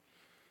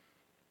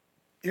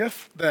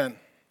 if then,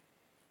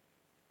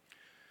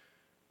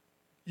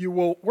 you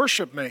will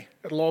worship me,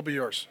 it'll all be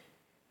yours.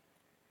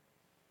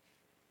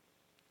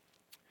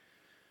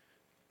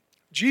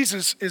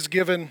 Jesus is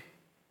given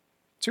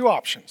 2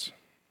 options.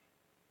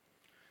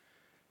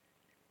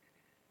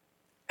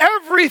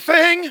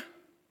 Everything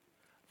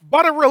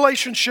but a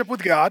relationship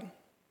with God.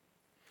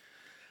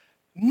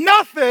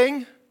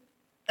 Nothing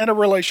and a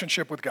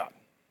relationship with God.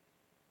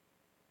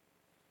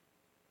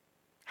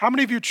 How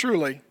many of you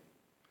truly,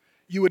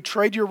 you would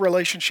trade your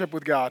relationship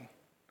with God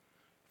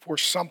for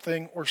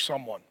something or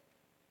someone?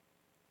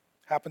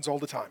 Happens all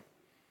the time.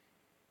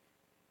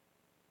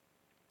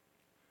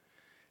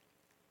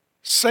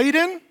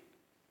 Satan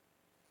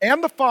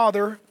and the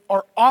Father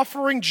are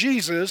offering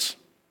Jesus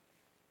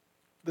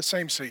the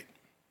same seat.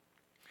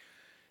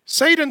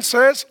 Satan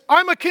says,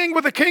 I'm a king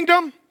with a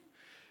kingdom.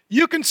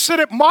 You can sit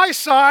at my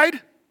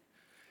side,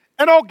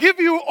 and I'll give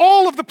you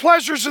all of the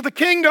pleasures of the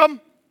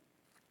kingdom.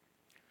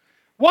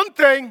 One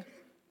thing,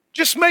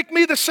 just make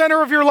me the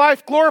center of your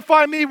life,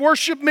 glorify me,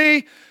 worship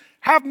me,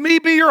 have me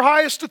be your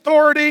highest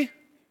authority.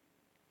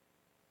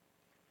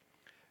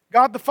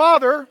 God the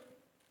Father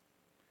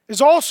is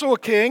also a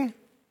king,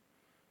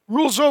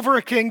 rules over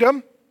a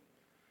kingdom.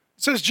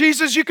 It says,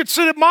 Jesus, you could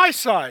sit at my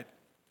side.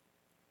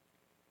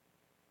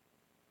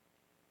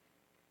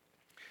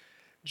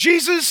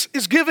 Jesus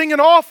is giving an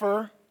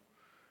offer.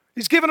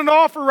 He's given an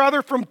offer,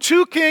 rather, from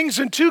two kings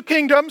and two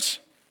kingdoms.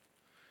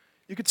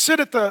 You could sit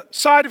at the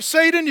side of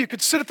Satan. You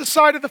could sit at the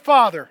side of the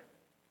Father.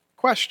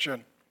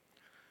 Question,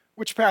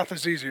 which path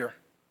is easier?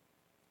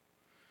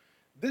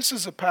 This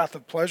is a path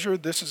of pleasure.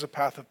 This is a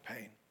path of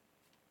pain.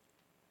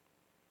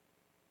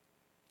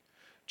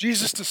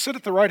 Jesus, to sit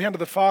at the right hand of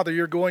the Father,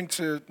 you're going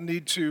to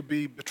need to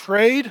be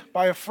betrayed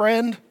by a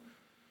friend,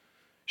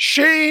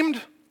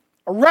 shamed,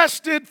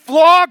 arrested,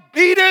 flogged,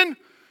 beaten,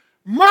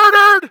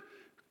 murdered,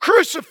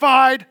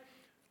 crucified,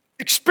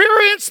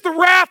 experience the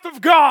wrath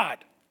of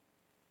God.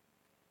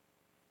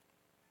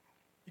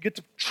 You get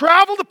to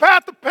travel the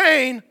path of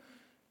pain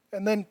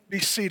and then be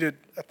seated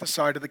at the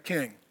side of the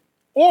king.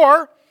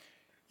 Or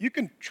you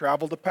can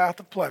travel the path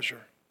of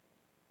pleasure.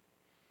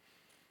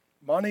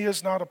 Money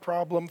is not a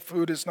problem,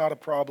 food is not a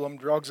problem,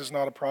 drugs is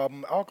not a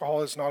problem,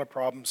 alcohol is not a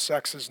problem,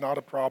 sex is not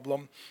a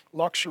problem,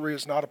 luxury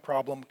is not a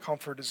problem,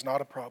 comfort is not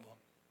a problem.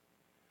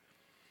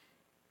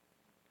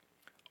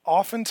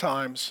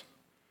 Oftentimes,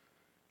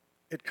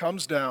 it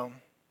comes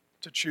down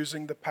to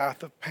choosing the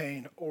path of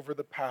pain over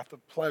the path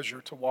of pleasure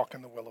to walk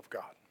in the will of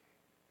God.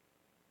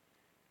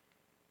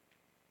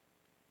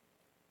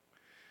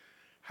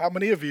 How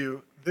many of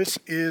you, this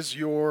is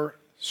your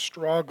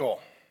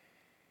struggle?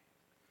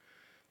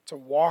 To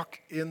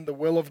walk in the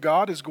will of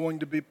God is going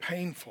to be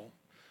painful.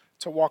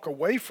 To walk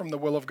away from the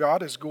will of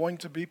God is going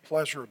to be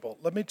pleasurable.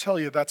 Let me tell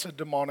you, that's a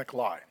demonic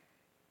lie.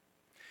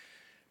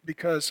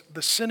 Because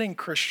the sinning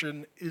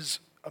Christian is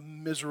a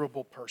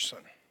miserable person.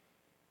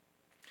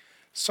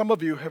 Some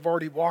of you have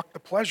already walked the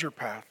pleasure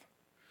path.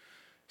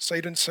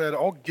 Satan said,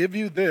 I'll give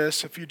you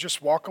this if you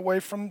just walk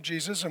away from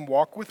Jesus and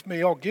walk with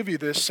me. I'll give you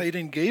this.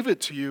 Satan gave it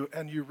to you,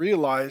 and you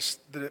realized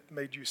that it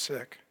made you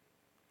sick.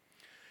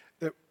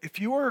 That if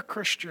you are a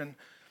Christian,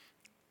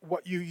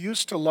 what you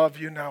used to love,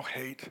 you now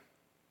hate.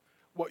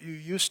 What you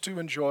used to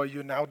enjoy,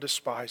 you now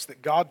despise.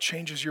 That God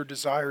changes your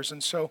desires.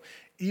 And so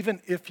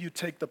even if you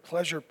take the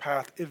pleasure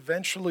path,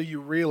 eventually you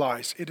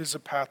realize it is a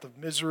path of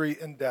misery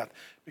and death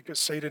because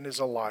Satan is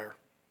a liar.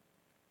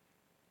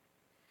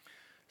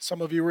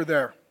 Some of you are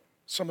there.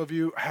 Some of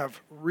you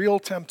have real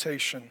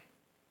temptation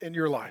in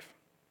your life.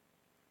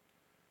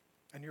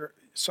 And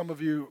some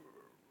of you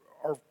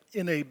are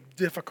in a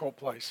difficult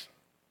place.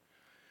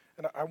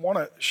 And I want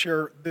to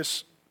share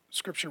this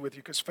scripture with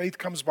you because faith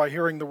comes by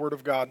hearing the word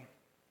of God.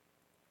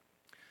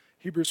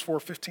 Hebrews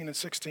 4:15 and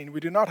 16. We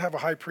do not have a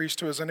high priest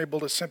who is unable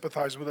to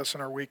sympathize with us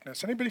in our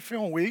weakness. Anybody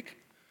feeling weak?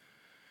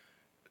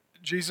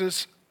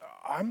 Jesus,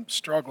 I'm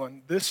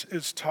struggling. This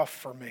is tough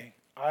for me.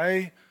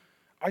 I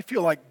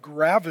feel like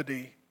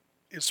gravity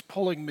is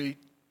pulling me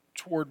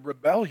toward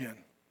rebellion.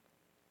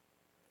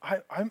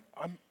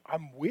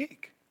 I'm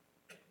weak.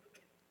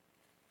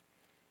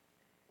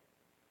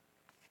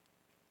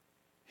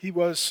 He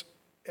was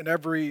in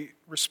every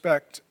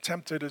respect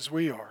tempted as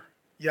we are,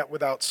 yet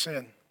without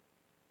sin.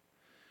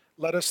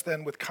 Let us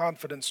then with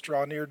confidence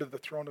draw near to the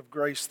throne of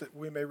grace that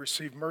we may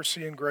receive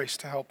mercy and grace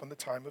to help in the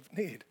time of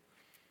need.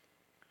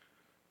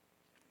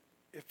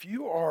 If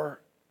you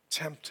are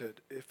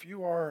tempted, if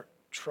you are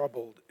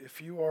troubled,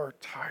 if you are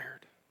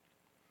tired,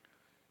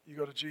 you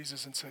go to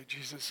Jesus and say,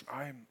 Jesus,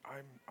 I'm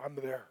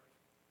there.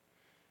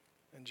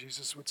 And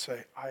Jesus would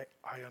say,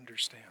 I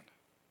understand.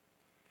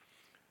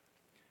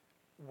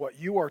 What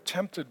you are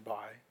tempted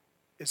by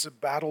is a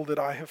battle that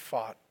I have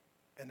fought,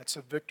 and it's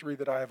a victory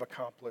that I have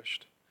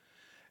accomplished.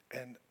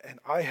 And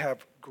I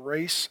have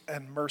grace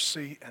and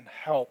mercy and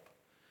help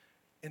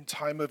in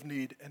time of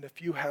need. And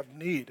if you have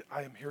need,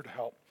 I am here to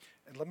help.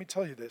 And let me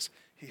tell you this,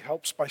 he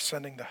helps by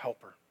sending the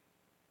helper.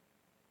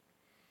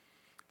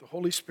 The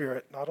Holy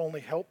Spirit not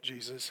only helped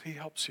Jesus, he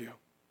helps you.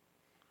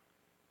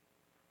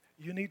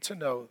 You need to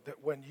know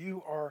that when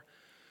you are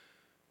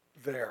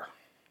there,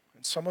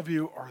 and some of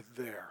you are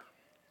there,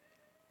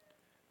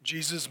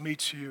 Jesus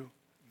meets you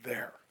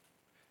there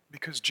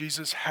because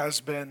Jesus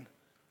has been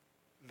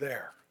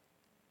there.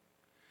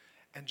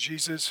 And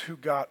Jesus, who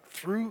got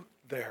through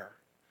there,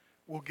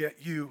 will get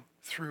you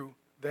through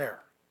there.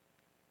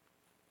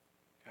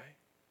 Okay?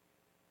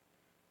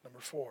 Number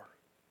 4.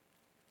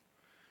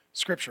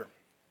 Scripture.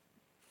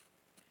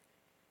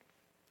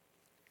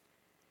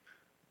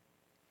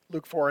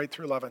 Luke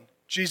 4:8-11.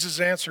 Jesus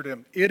answered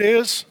him, it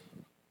is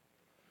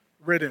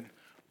written.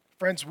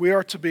 Friends, we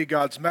are to be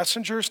God's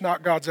messengers,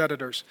 not God's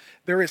editors.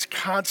 There is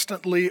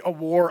constantly a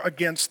war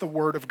against the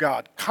word of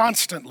God.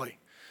 Constantly.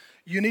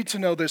 You need to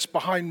know this.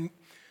 Behind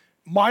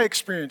my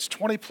experience,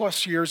 20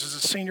 plus years as a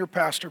senior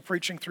pastor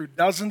preaching through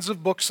dozens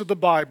of books of the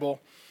Bible,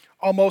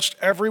 almost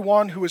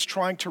everyone who is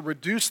trying to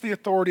reduce the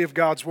authority of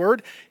God's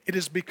word, it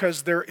is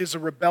because there is a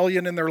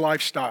rebellion in their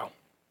lifestyle.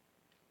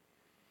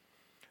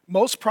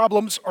 Most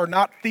problems are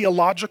not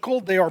theological,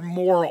 they are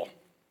moral.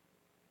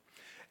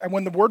 And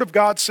when the word of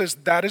God says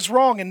that is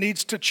wrong and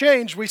needs to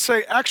change, we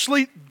say,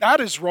 actually, that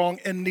is wrong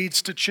and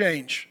needs to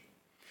change.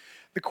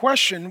 The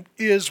question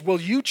is, will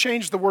you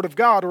change the word of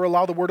God or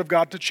allow the word of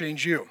God to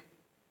change you?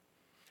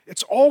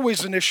 It's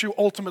always an issue,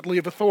 ultimately,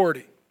 of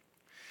authority.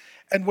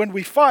 And when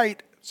we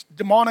fight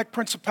demonic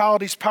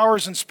principalities,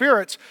 powers, and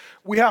spirits,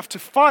 we have to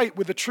fight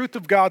with the truth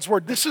of God's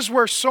word. This is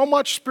where so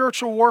much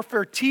spiritual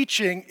warfare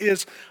teaching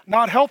is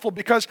not helpful,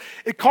 because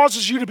it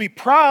causes you to be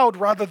proud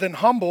rather than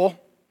humble,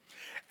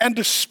 and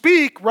to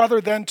speak rather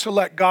than to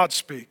let God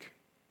speak.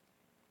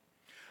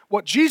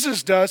 What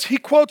Jesus does, he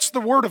quotes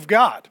the word of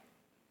God.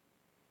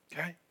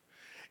 Okay?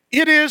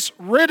 It is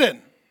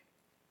written,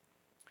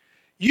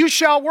 "You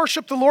shall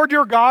worship the Lord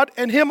your God,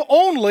 and him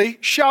only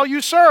shall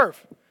you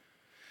serve."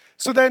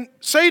 So then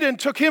Satan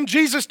took him,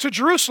 Jesus, to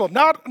Jerusalem.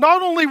 Not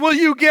only will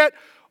you get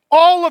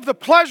all of the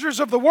pleasures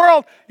of the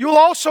world, you'll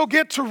also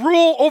get to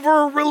rule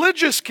over a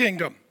religious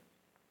kingdom.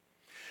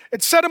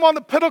 It set him on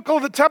the pinnacle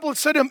of the temple. It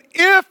said to him,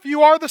 "If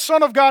you are the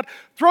Son of God,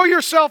 throw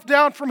yourself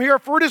down from here,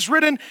 for it is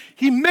written,"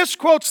 he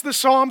misquotes the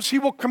Psalms, "He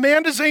will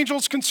command his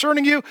angels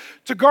concerning you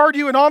to guard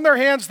you, and on their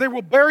hands they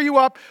will bear you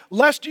up,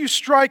 lest you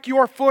strike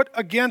your foot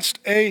against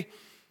a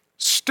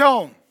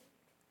stone."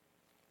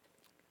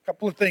 A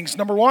couple of things.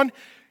 Number one,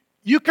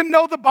 you can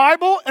know the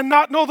Bible and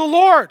not know the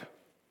Lord.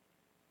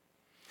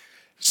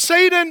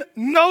 Satan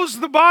knows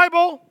the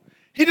Bible.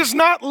 He does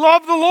not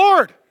love the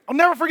Lord. I'll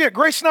never forget,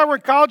 Grace and I were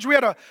in college. We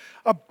had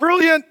a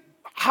brilliant,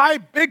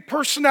 big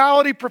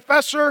personality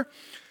professor,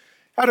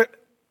 had an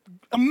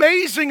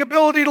amazing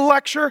ability to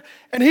lecture,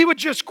 and he would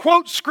just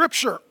quote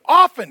scripture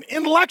often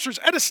in lectures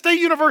at a state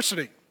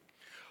university.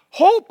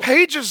 Whole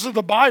pages of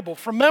the Bible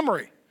from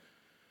memory.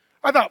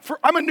 I thought,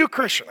 I'm a new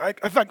Christian. I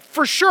thought,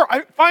 for sure,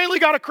 I finally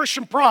got a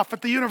Christian prof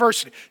at the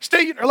university.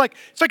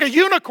 It's like a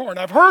unicorn.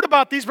 I've heard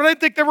about these, but I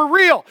didn't think they were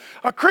real.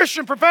 A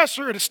Christian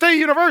professor at a state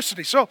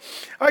university. So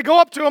I go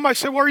up to him, I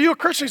said, "Well, are you a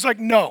Christian?" He's like,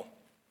 "No."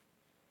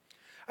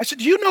 I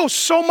said, "You know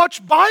so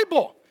much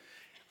Bible."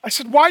 I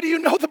said, "Why do you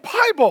know the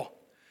Bible?"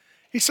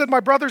 He said, "My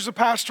brother's a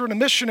pastor and a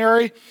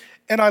missionary,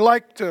 and I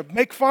like to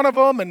make fun of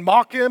him and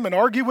mock him and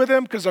argue with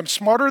him because I'm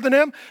smarter than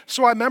him.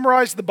 So I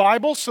memorized the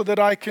Bible so that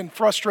I can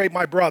frustrate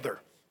my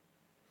brother."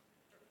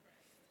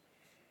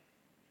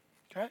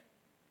 Okay?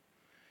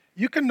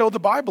 You can know the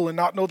Bible and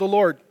not know the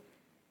Lord.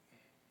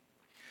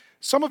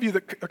 Some of you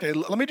let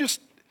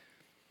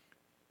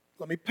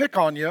me pick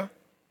on you.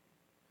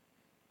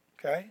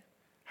 Okay?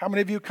 How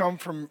many of you come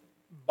from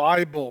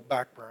Bible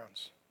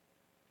backgrounds?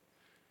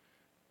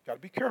 Got to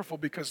be careful,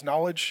 because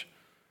knowledge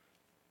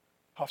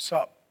puffs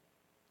up.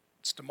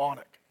 It's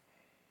demonic.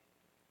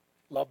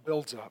 Love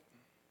builds up.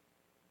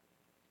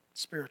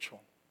 It's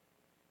spiritual.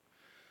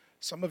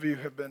 Some of you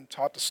have been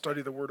taught to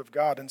study the Word of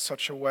God in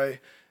such a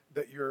way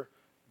that you're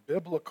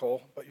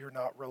biblical, but you're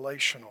not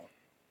relational.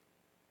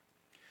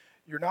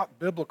 You're not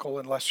biblical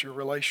unless you're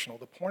relational.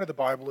 The point of the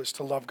Bible is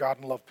to love God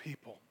and love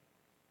people.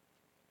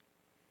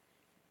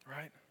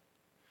 Right?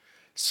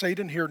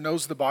 Satan here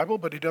knows the Bible,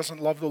 but he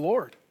doesn't love the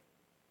Lord.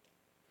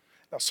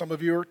 Now, some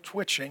of you are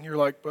twitching. You're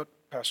like, "But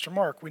Pastor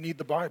Mark, we need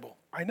the Bible."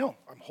 I know.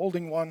 I'm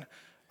holding one.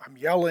 I'm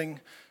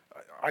yelling.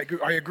 I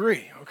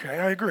agree. Okay,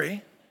 I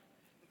agree.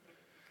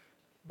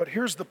 But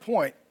here's the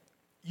point.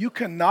 You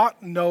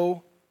cannot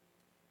know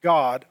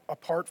God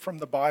apart from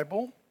the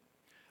Bible,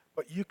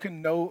 but you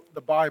can know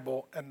the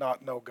Bible and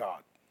not know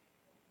God.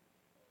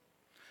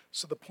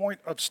 So the point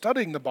of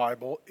studying the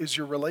Bible is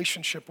your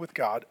relationship with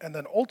God, and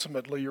then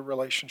ultimately your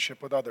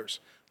relationship with others.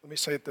 Let me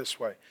say it this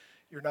way.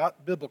 You're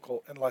not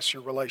biblical unless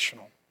you're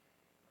relational.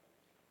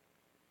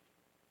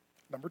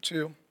 Number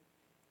two,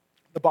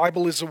 the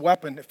Bible is a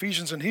weapon.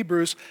 Ephesians and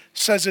Hebrews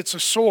says it's a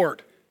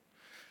sword.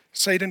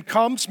 Satan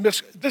comes.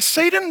 Does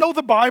Satan know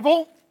the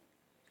Bible?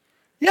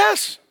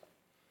 Yes.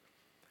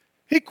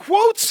 He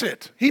quotes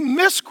it. He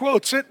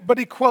misquotes it, but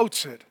he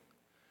quotes it.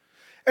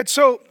 And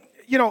so,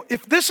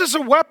 if this is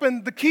a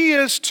weapon, the key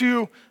is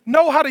to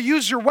know how to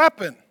use your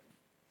weapon.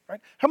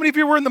 Right? How many of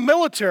you were in the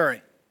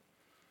military?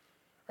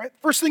 Right?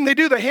 First thing they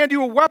do, they hand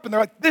you a weapon. They're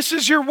like, "This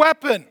is your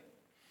weapon.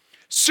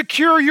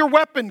 Secure your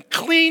weapon.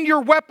 Clean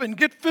your weapon.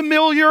 Get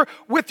familiar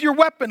with your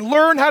weapon.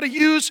 Learn how to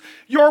use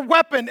your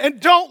weapon. And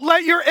don't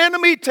let your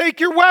enemy take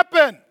your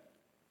weapon."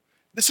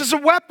 This is a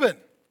weapon.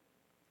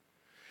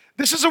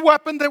 This is a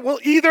weapon that will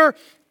either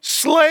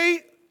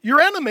slay your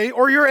enemy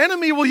or your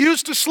enemy will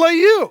use to slay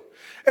you.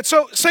 And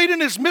so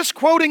Satan is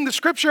misquoting the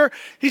scripture.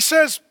 He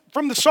says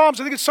from the Psalms,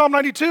 I think it's Psalm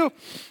 92,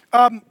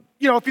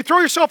 if you throw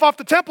yourself off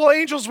the temple,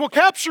 angels will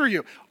capture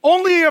you.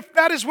 Only if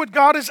that is what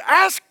God has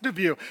asked of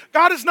you.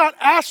 God has not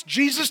asked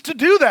Jesus to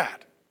do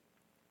that.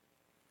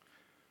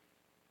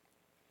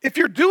 If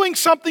you're doing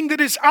something that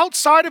is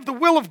outside of the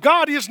will of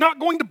God, He is not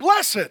going to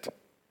bless it.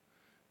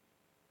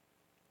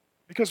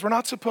 Because we're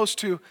not supposed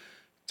to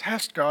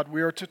test God.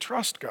 We are to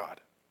trust God.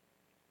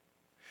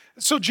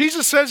 So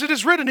Jesus says it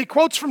is written. He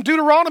quotes from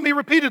Deuteronomy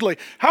repeatedly.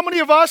 How many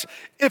of us,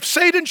 if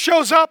Satan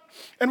shows up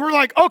and we're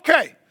like,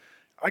 okay,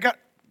 I got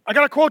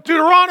to quote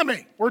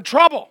Deuteronomy. We're in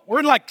trouble. We're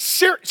in like,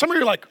 some of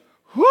you are like,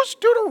 who's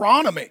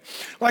Deuteronomy?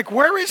 Like,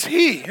 where is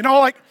he? You know,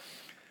 like,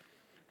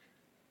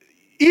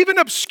 even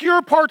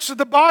obscure parts of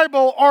the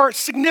Bible are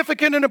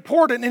significant and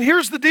important. And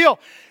here's the deal.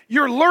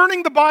 You're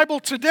learning the Bible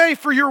today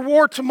for your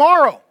war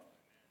tomorrow.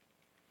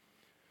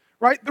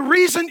 Right? The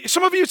reason,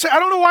 some of you say, I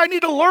don't know why I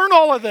need to learn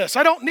all of this.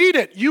 I don't need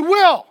it. You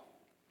will.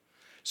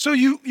 So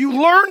you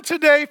learn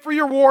today for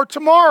your war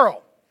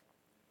tomorrow.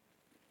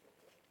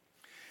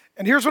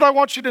 And here's what I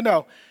want you to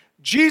know.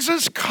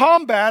 Jesus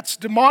combats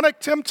demonic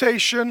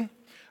temptation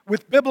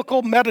with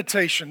biblical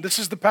meditation. This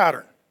is the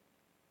pattern.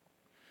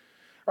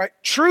 Right?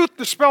 Truth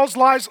dispels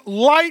lies.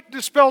 Light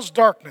dispels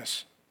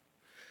darkness.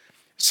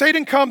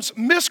 Satan comes,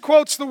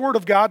 misquotes the Word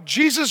of God.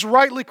 Jesus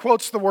rightly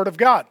quotes the Word of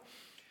God.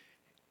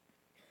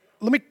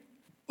 Let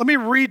me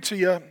read to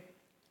you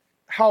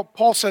how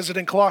Paul says it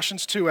in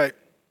Colossians 2:8.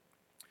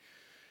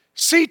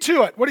 See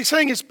to it. What he's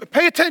saying is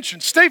pay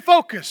attention, stay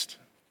focused.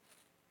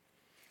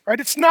 Right?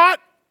 It's not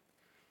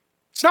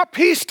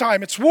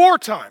peacetime, it's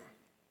wartime.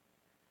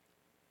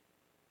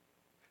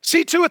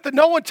 See to it that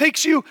no one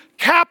takes you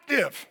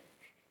captive.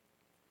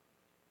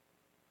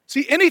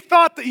 See, any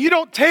thought that you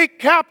don't take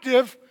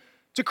captive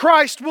to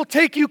Christ will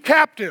take you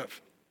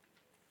captive.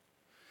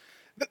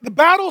 The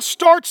battle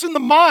starts in the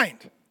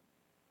mind.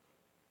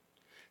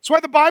 That's why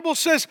the Bible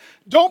says,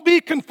 don't be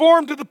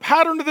conformed to the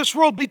pattern of this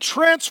world. Be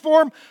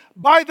transformed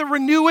by the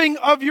renewing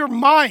of your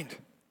mind.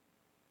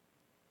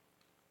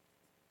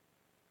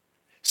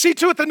 See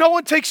to it that no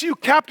one takes you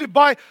captive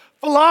by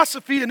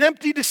philosophy and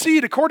empty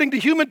deceit according to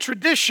human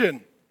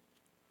tradition.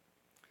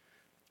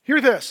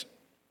 Hear this.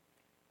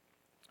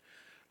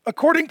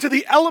 According to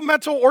the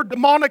elemental or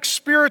demonic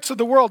spirits of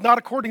the world, not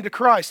according to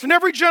Christ. In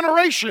every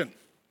generation,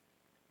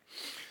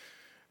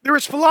 there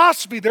is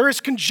philosophy, there is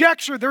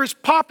conjecture, there is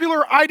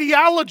popular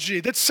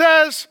ideology that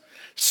says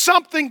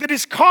something that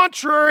is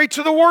contrary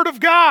to the Word of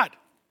God.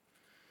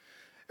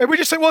 And we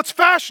just say, well, it's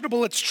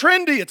fashionable, it's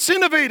trendy, it's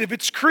innovative,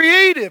 it's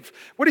creative.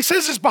 What he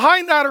says is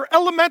behind that are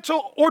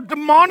elemental or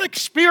demonic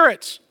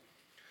spirits.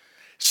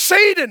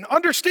 Satan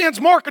understands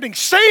marketing.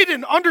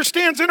 Satan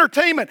understands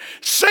entertainment.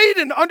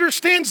 Satan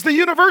understands the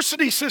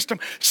university system.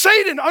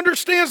 Satan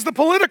understands the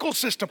political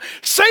system.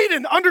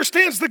 Satan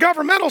understands the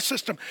governmental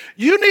system.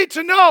 You need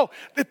to know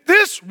that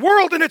this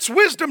world in its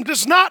wisdom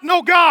does not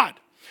know God.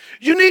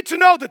 You need to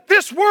know that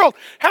this world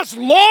has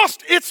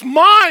lost its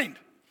mind.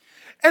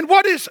 And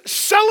what is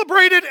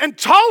celebrated and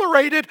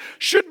tolerated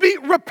should be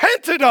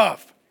repented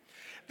of.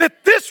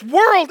 That this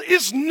world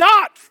is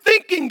not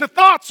thinking the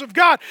thoughts of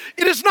God.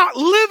 It is not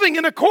living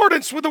in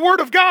accordance with the Word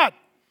of God.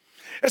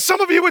 And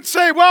some of you would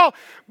say, well,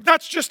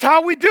 that's just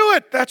how we do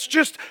it. That's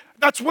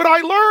what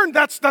I learned.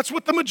 That's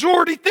what the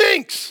majority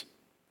thinks.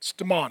 It's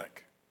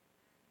demonic.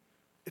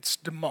 It's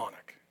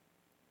demonic.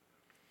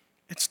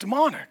 It's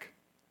demonic.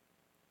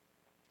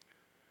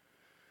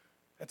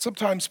 And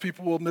sometimes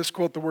people will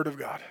misquote the Word of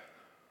God.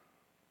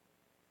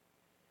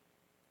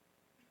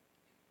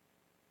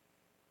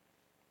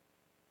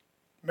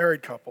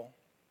 Married couple.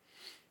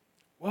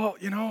 Well,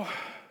 you know,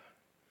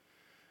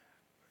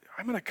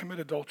 I'm going to commit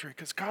adultery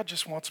because God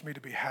just wants me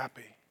to be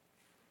happy.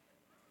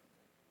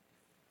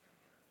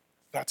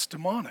 That's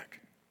demonic.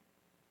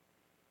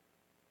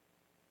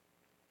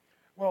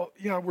 Well,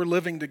 yeah, we're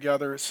living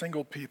together as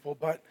single people,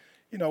 but,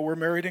 you know, we're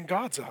married in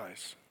God's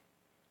eyes.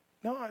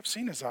 No, I've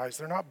seen his eyes.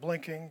 They're not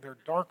blinking. They're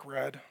dark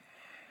red.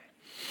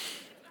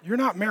 You're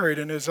not married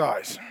in his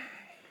eyes.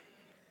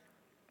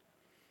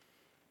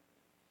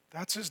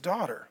 That's his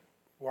daughter.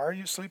 Why are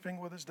you sleeping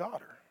with his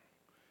daughter?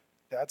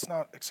 Dad's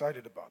not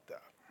excited about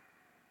that.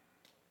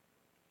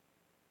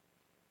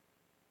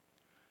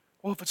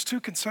 Well, if it's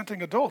two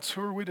consenting adults,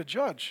 who are we to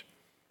judge?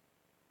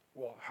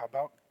 Well, how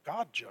about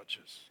God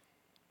judges?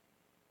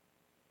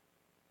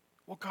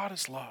 Well, God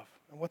is love.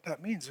 And what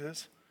that means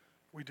is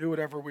we do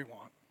whatever we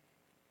want.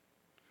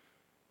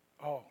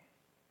 Oh,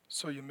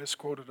 so you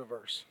misquoted a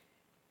verse.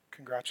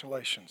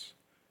 Congratulations,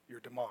 you're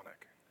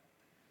demonic.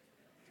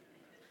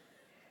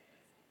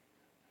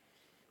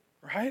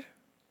 Right?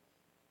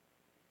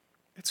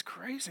 It's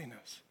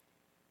craziness.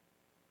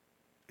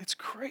 It's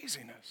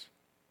craziness.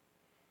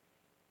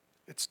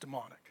 It's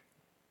demonic.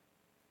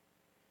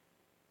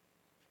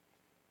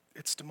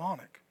 It's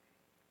demonic.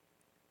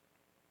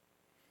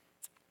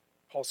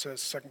 Paul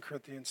says, 2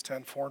 Corinthians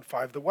 10, 4 and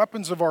 5, the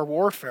weapons of our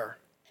warfare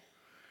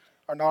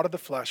are not of the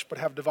flesh, but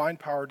have divine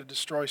power to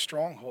destroy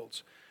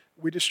strongholds.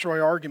 We destroy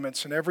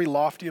arguments and every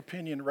lofty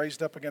opinion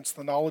raised up against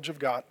the knowledge of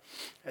God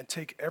and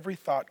take every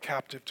thought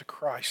captive to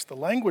Christ. The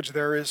language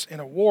there is, in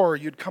a war,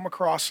 you'd come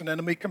across an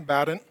enemy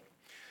combatant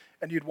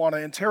and you'd want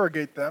to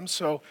interrogate them.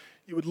 So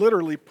you would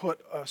literally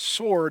put a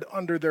sword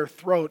under their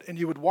throat and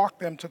you would walk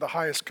them to the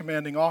highest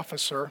commanding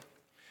officer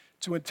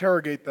to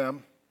interrogate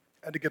them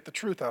and to get the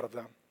truth out of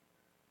them.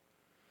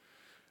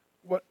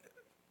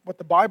 What what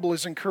the Bible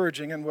is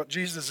encouraging and what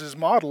Jesus is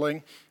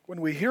modeling,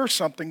 when we hear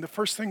something, the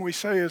first thing we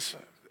say is,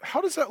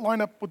 how does that line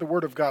up with the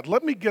Word of God?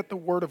 Let me get the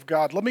Word of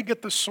God. Let me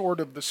get the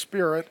sword of the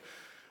Spirit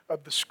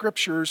of the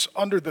Scriptures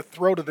under the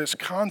throat of this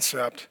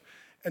concept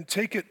and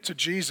take it to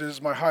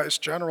Jesus, my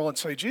highest general, and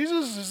say,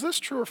 Jesus, is this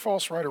true or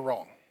false, right or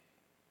wrong?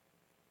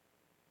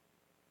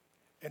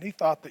 Any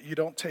thought that you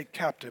don't take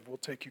captive will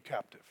take you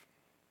captive.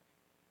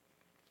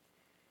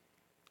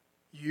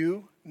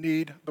 You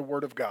need the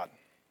Word of God.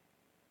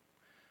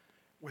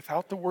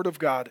 Without the Word of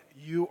God,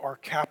 you are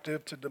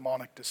captive to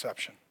demonic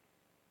deception.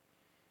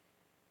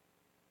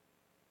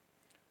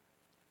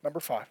 Number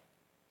 5.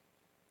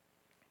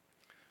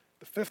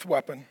 The fifth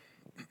weapon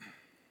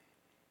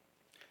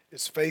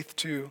is faith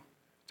to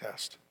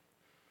test.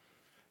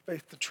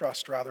 Faith to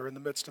trust, rather, in the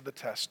midst of the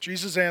test.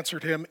 Jesus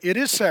answered him, it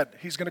is said,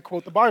 he's going to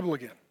quote the Bible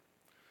again,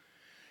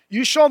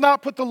 you shall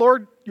not put the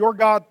Lord your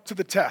God to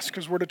the test,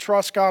 because we're to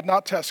trust God,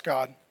 not test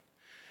God.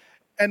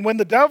 And when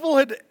the devil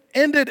had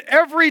ended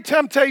every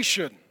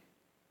temptation,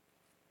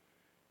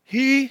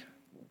 he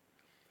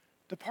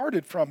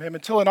departed from him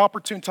until an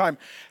opportune time.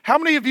 How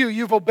many of you,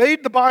 you've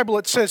obeyed the Bible?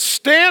 It says,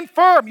 stand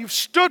firm. You've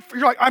stood for,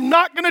 you're like, I'm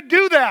not going to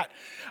do that.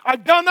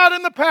 I've done that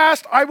in the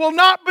past. I will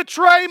not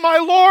betray my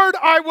Lord.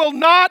 I will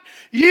not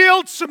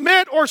yield,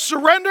 submit, or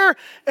surrender.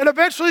 And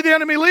eventually the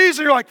enemy leaves,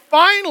 and you're like,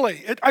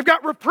 finally, I've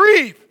got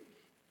reprieve.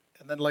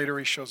 And then later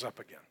he shows up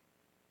again.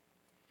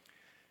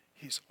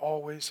 He's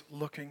always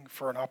looking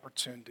for an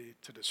opportunity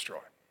to destroy.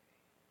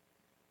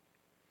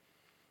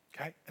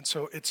 Okay? And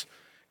so it's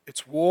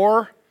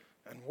war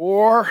and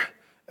war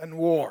and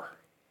war.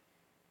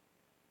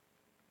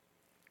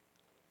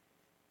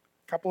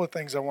 A couple of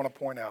things I want to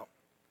point out.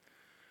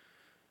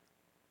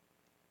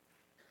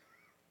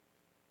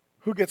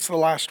 Who gets the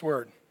last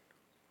word?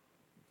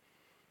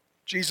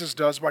 Jesus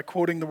does by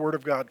quoting the Word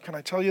of God. Can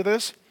I tell you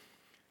this?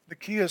 The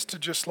key is to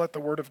just let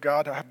the Word of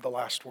God have the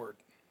last word.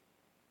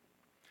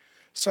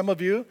 Some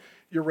of you,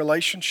 your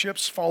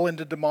relationships fall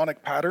into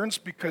demonic patterns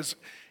because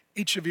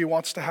each of you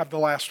wants to have the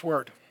last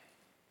word.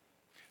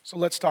 So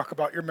let's talk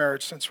about your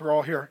marriage since we're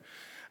all here.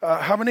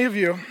 How many of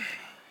you,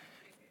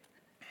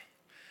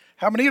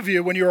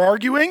 when you're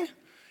arguing,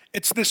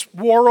 it's this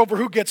war over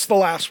who gets the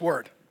last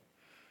word?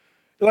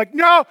 You're like,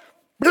 no,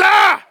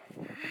 blah,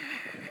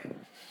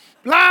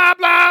 blah,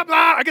 blah,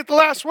 blah, I get the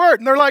last word.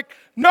 And they're like,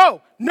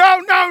 no, no,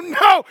 no,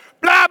 no,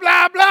 blah,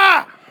 blah,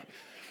 blah.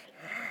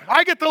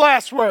 I get the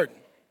last word.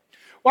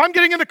 Well, I'm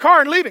getting in the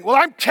car and leaving. Well,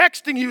 I'm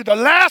texting you the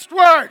last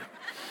word.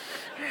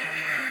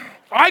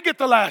 I get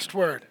the last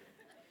word.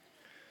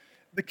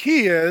 The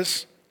key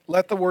is,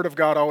 let the Word of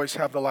God always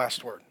have the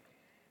last word.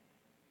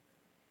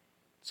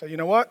 So you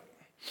know what?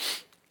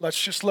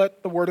 Let's just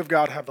let the Word of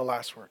God have the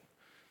last word.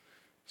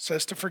 It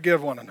says to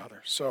forgive one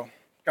another. So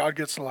God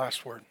gets the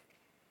last word.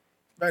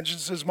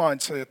 Vengeance is mine,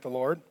 saith the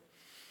Lord.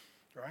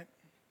 Right?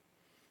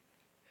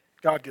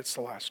 God gets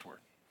the last word.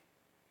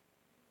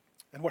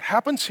 And what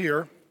happens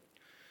here,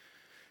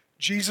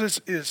 Jesus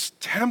is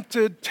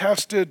tempted,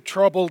 tested,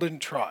 troubled, and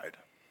tried.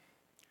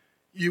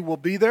 You will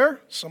be there.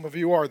 Some of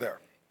you are there.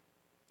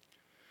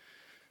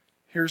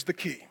 Here's the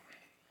key.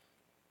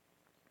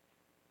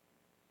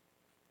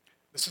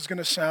 This is going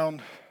to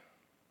sound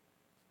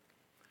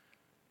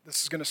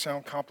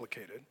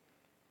complicated.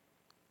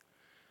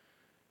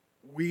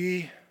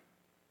 We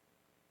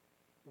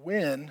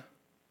win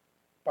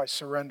by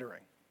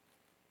surrendering.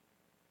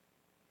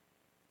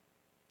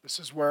 This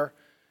is where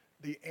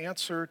the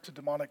answer to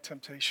demonic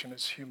temptation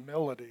is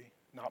humility,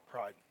 not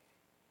pride.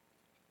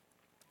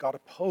 God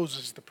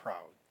opposes the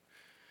proud.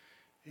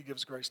 He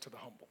gives grace to the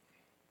humble.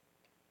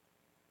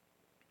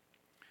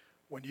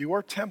 When you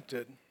are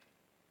tempted,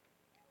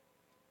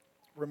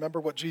 remember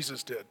what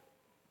Jesus did.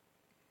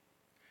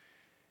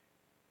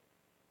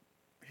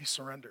 He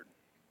surrendered.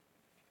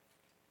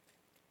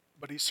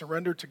 But he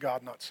surrendered to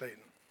God, not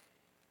Satan.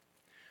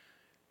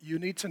 You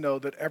need to know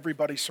that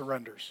everybody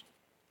surrenders.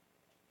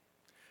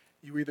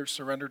 You either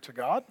surrender to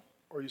God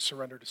or you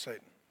surrender to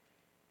Satan.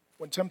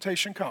 When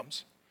temptation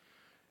comes,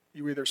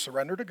 you either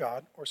surrender to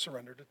God or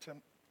surrender to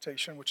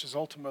temptation, which is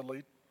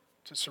ultimately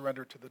to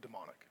surrender to the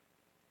demonic.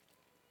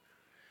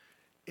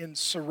 In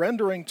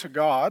surrendering to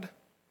God,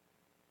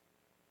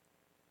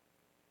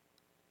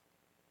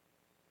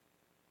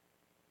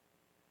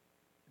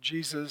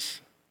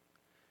 Jesus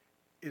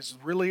is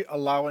really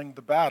allowing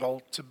the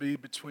battle to be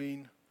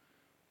between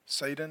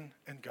Satan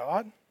and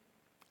God,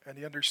 and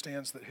he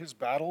understands that his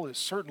battle is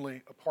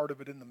certainly a part of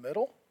it in the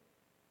middle.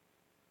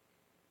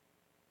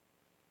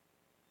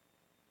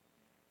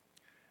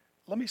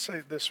 Let me say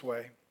it this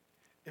way.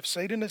 If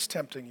Satan is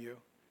tempting you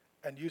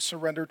and you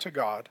surrender to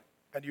God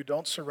and you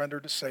don't surrender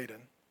to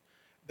Satan,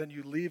 then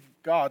you leave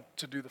God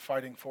to do the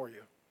fighting for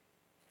you.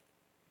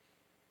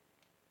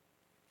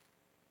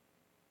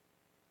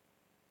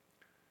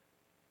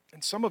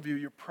 And some of you,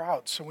 you're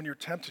proud. So when you're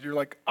tempted, you're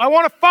like, I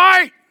want to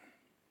fight.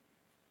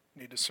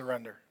 You need to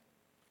surrender.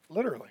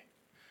 Literally.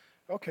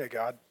 Okay,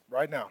 God,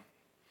 right now,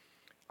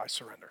 I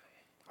surrender.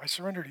 I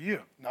surrender to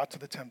you, not to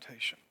the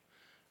temptation.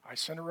 I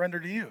surrender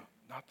to you,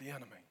 not the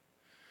enemy.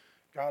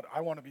 God,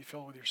 I want to be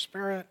filled with your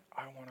Spirit.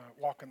 I want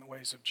to walk in the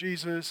ways of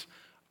Jesus.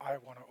 I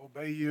want to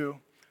obey you.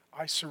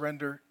 I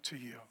surrender to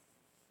you.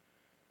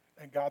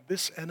 And God,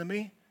 this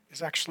enemy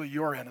is actually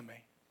your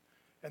enemy.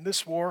 And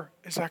this war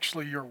is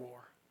actually your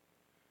war.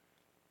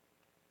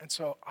 And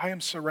so I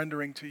am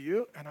surrendering to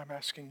you, and I'm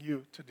asking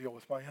you to deal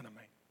with my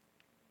enemy.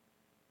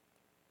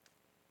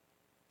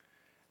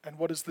 And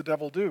what does the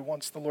devil do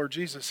once the Lord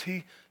Jesus?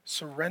 He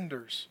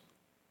surrenders.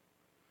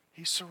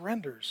 He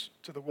surrenders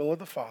to the will of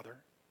the Father.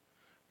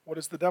 What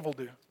does the devil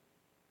do?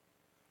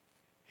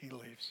 He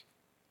leaves.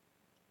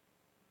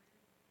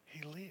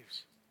 He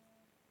leaves.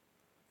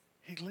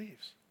 He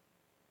leaves.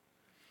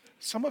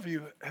 Some of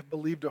you have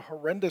believed a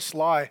horrendous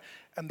lie,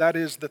 and that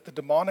is that the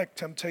demonic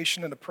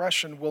temptation and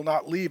oppression will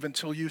not leave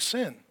until you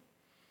sin.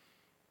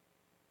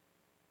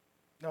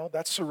 No,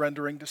 that's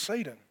surrendering to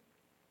Satan.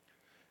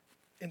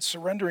 In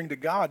surrendering to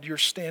God, you're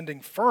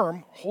standing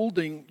firm,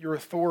 holding your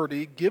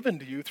authority given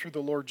to you through the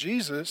Lord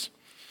Jesus,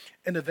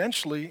 and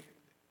eventually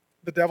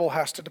the devil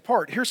has to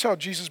depart. Here's how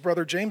Jesus'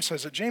 brother James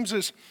says it. James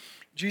is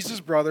Jesus'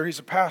 brother. He's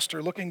a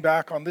pastor. Looking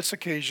back on this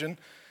occasion,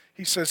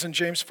 he says in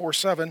James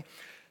 4:7,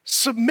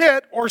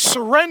 submit or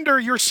surrender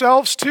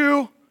yourselves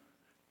to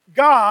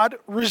God,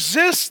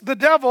 resist the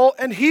devil,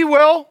 and he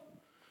will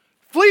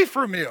flee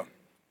from you.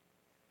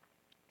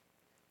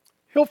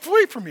 He'll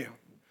flee from you.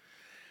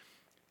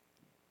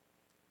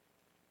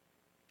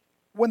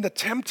 When the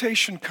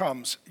temptation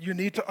comes, you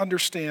need to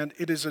understand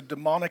it is a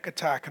demonic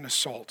attack and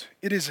assault.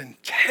 It is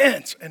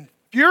intense and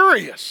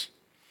furious.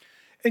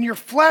 And your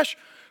flesh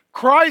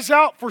cries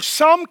out for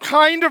some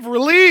kind of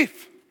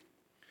relief.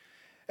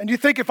 And you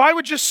think, if I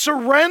would just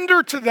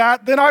surrender to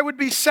that, then I would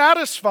be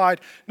satisfied.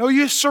 No,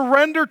 you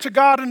surrender to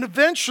God, and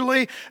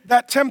eventually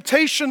that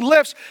temptation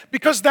lifts,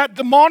 because that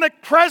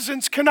demonic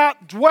presence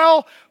cannot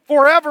dwell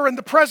forever in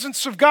the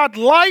presence of God.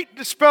 Light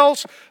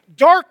dispels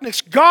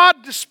darkness.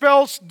 God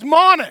dispels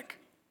demonic.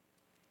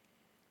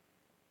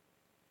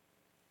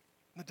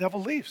 The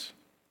devil leaves.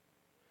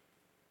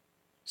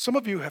 Some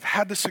of you have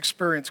had this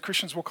experience.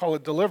 Christians will call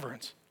it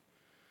deliverance.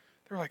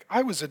 They're like,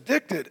 I was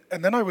addicted,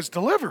 and then I was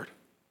delivered.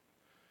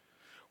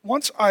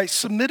 Once I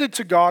submitted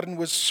to God and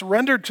was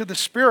surrendered to the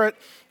Spirit,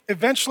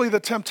 eventually the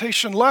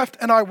temptation left,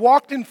 and I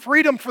walked in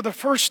freedom for the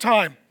first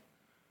time.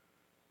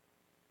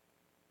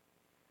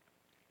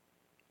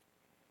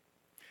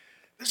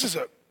 This is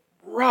a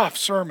rough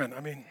sermon.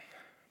 I mean,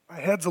 my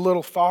head's a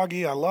little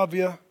foggy. I love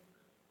you.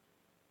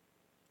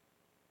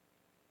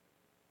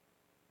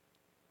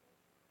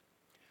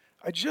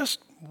 I just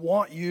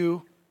want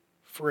you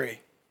free.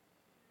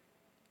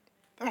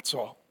 That's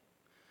all.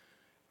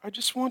 I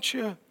just want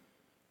you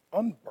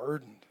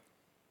unburdened.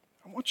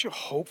 I want you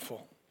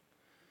hopeful.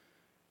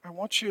 I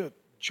want you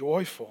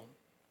joyful.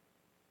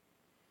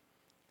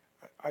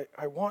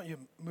 I want you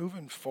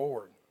moving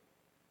forward.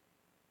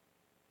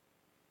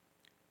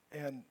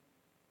 And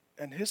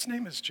his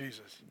name is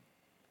Jesus.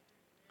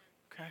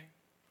 Okay?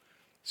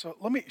 So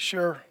let me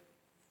share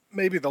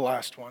maybe the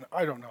last one.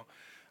 I don't know.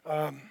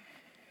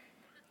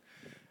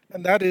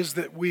 And that is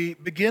that we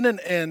begin and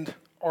end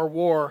our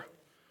war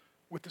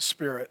with the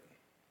Spirit.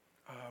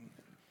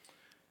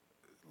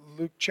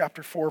 Luke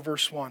chapter 4,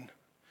 verse 1,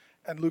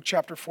 and Luke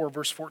chapter 4,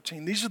 verse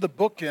 14. These are the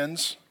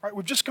bookends. Right?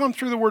 We've just gone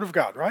through the Word of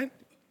God, right?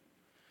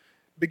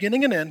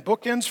 Beginning and end,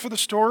 bookends for the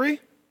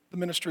story, the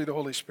ministry of the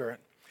Holy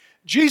Spirit.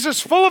 Jesus,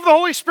 full of the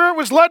Holy Spirit,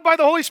 was led by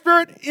the Holy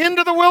Spirit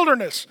into the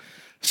wilderness.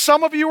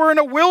 Some of you are in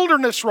a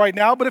wilderness right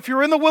now, but if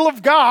you're in the will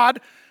of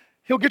God,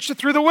 He'll get you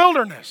through the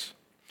wilderness.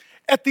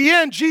 At the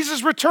end,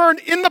 Jesus returned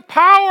in the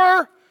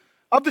power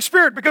of the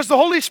Spirit, because the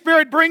Holy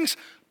Spirit brings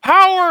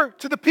power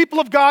to the people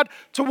of God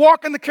to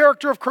walk in the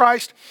character of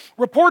Christ.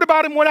 Report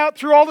about Him went out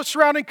through all the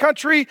surrounding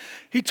country.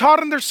 He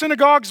taught in their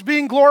synagogues,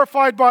 being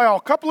glorified by all.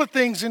 A couple of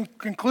things in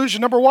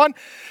conclusion. Number one,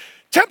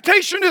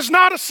 temptation is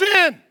not a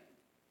sin.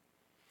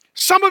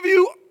 Some of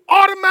you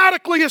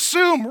automatically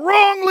assume,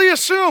 wrongly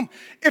assume,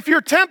 if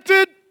you're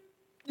tempted,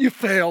 you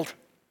failed.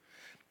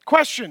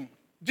 Question,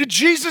 did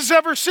Jesus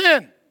ever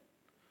sin?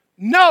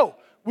 No.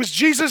 Was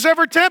Jesus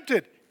ever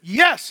tempted?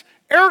 Yes.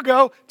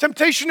 Ergo,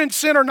 temptation and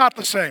sin are not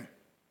the same.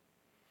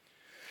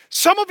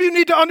 Some of you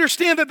need to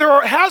understand that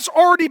there has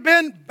already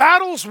been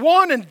battles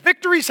won and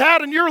victories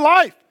had in your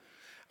life.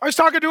 I was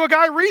talking to a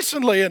guy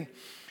recently, and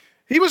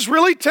he was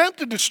really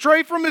tempted to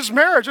stray from his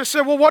marriage. I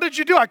said, well, what did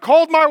you do? I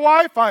called my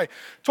wife. I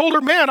told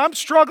her, man, I'm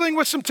struggling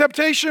with some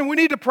temptation. We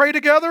need to pray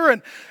together,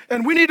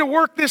 and we need to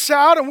work this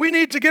out, and we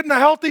need to get in a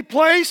healthy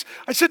place.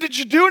 I said, did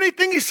you do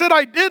anything? He said,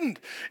 I didn't.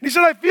 And he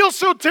said, I feel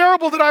so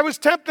terrible that I was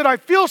tempted. I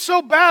feel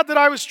so bad that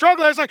I was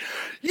struggling. I was like,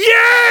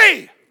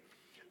 yay!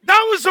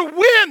 That was a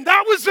win.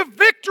 That was a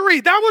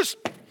victory. That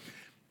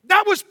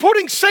was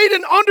putting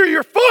Satan under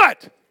your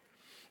foot.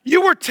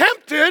 You were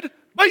tempted,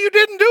 but you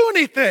didn't do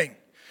anything.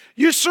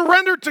 You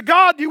surrendered to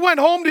God. You went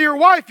home to your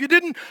wife. You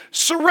didn't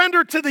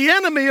surrender to the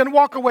enemy and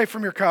walk away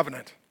from your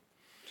covenant.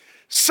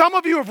 Some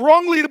of you have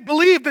wrongly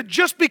believed that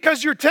just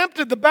because you're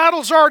tempted, the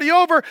battle's already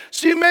over,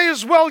 so you may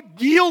as well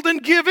yield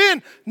and give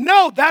in.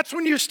 No, that's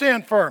when you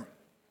stand firm.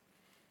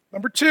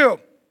 Number two,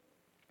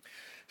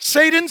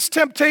 Satan's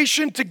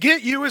temptation to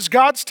get you is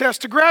God's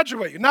test to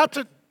graduate you. Not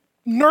to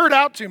nerd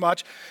out too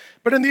much,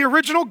 but in the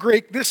original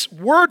Greek, this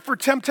word for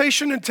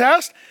temptation and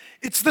test,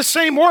 it's the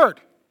same word.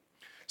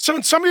 So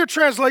in some of your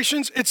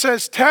translations, it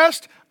says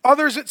test,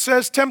 others it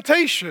says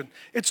temptation.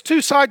 It's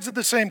two sides of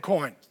the same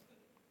coin.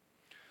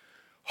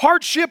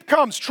 Hardship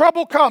comes,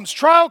 trouble comes,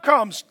 trial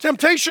comes,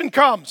 temptation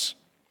comes.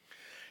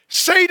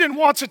 Satan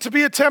wants it to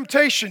be a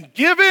temptation.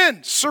 Give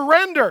in,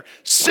 surrender,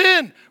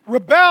 sin,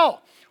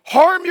 rebel,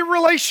 harm your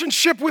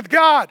relationship with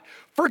God.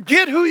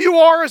 Forget who you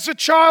are as a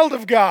child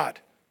of God.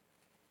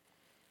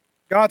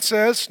 God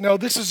says, no,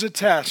 this is a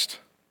test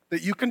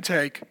that you can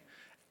take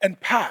and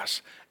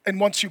pass. And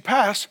once you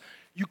pass,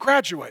 you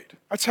graduate.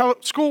 That's how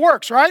school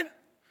works, right?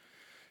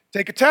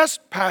 Take a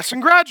test, pass,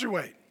 and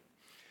graduate.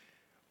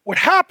 What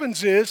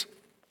happens is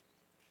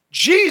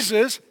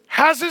Jesus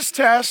has his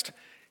test,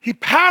 he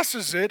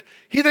passes it,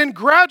 he then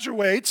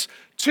graduates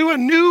to a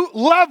new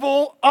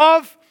level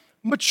of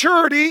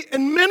maturity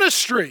and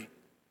ministry.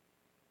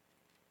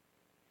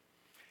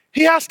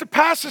 He has to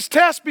pass his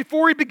test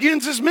before he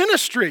begins his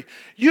ministry.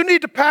 You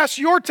need to pass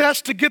your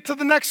test to get to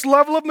the next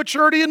level of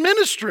maturity and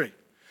ministry.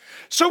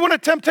 So when a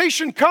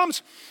temptation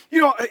comes,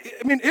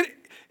 it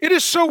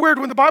is so weird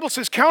when the Bible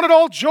says, count it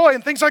all joy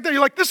and things like that.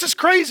 You're like, this is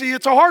crazy.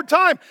 It's a hard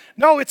time.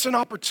 No, it's an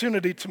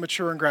opportunity to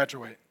mature and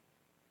graduate.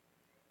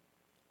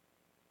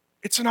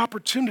 It's an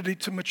opportunity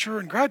to mature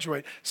and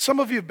graduate. Some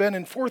of you have been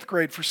in fourth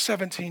grade for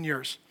 17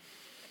 years.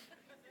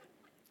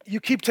 You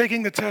keep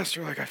taking the test.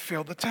 You're like, I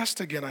failed the test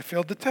again. I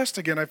failed the test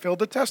again. I failed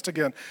the test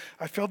again.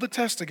 I failed the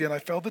test again. I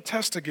failed the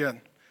test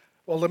again.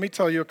 Well, let me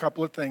tell you a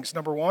couple of things.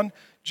 Number one,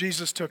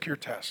 Jesus took your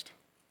test.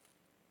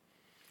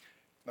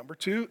 Number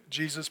two,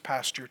 Jesus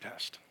passed your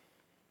test.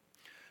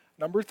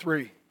 Number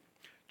three,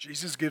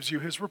 Jesus gives you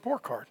his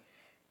report card.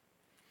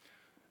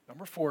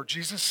 Number four,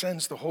 Jesus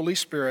sends the Holy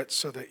Spirit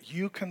so that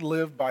you can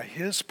live by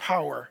his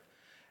power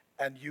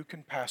and you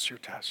can pass your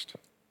test.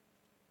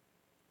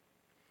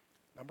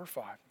 Number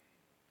five,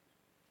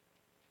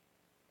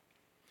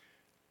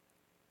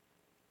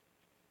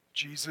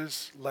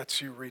 Jesus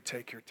lets you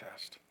retake your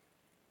test.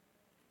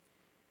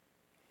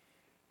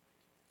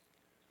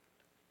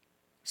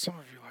 Some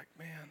of you are like,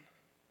 man,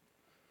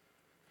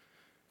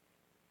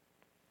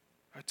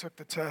 I took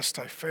the test,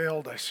 I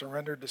failed, I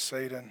surrendered to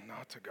Satan,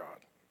 not to God.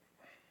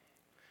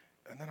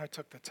 And then I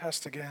took the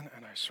test again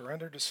and I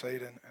surrendered to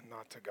Satan and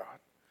not to God.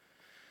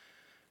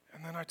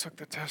 And then I took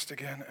the test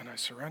again and I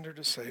surrendered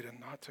to Satan,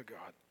 not to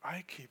God.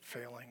 I keep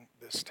failing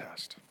this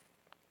test.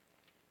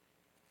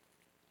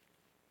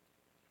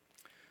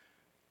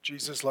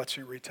 Jesus lets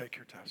you retake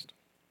your test.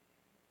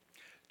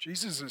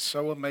 Jesus is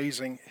so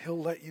amazing,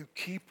 he'll let you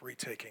keep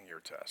retaking your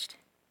test.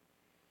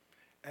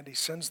 And he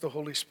sends the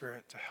Holy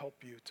Spirit to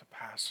help you to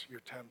pass your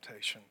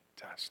temptation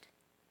test.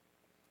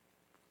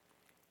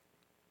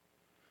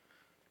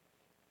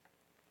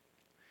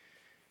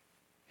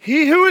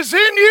 He who is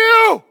in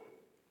you.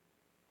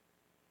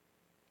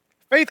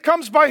 Faith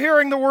comes by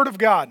hearing the word of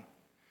God.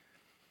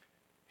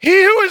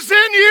 He who is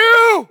in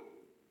you.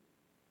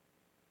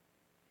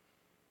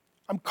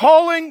 I'm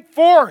calling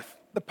forth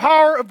the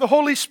power of the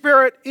Holy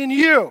Spirit in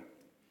you.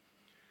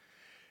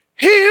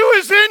 He who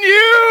is in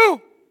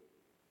you.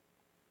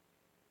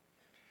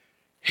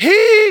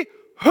 He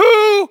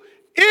who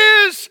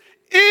is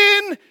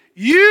in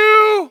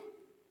you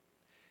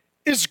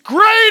is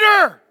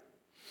greater.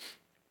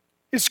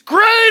 Is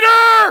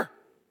greater.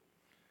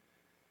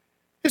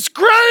 Is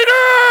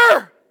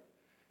greater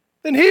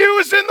than he who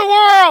is in the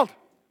world.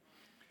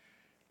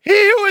 He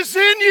who is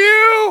in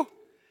you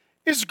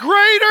is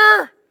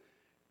greater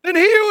than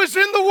he who is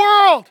in the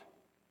world.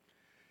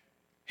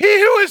 He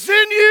who is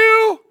in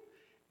you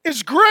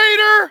is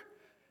greater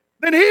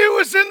than he who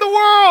is in the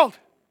world.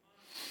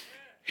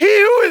 He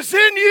who is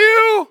in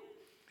you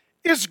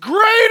is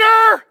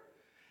greater.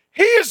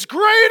 He is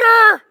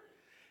greater.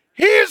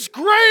 He is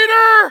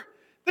greater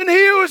than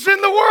he who is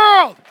in the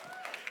world.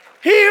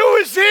 He who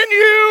is in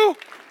you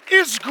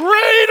is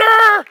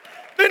greater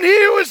than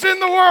he who is in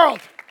the world.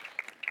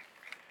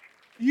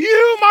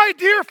 You, my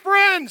dear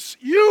friends,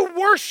 you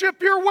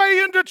worship your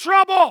way into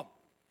trouble.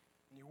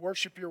 You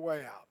worship your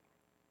way out.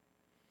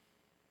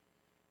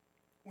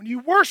 When you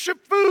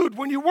worship food,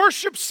 when you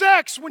worship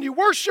sex, when you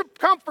worship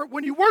comfort,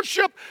 when you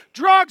worship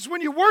drugs,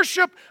 when you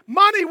worship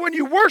money, when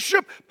you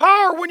worship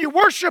power, when you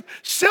worship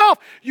self,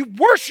 you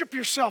worship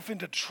yourself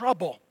into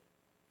trouble.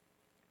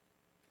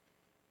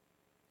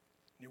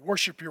 You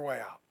worship your way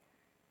out.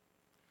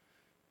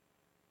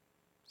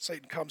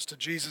 Satan comes to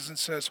Jesus and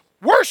says,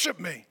 worship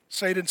me.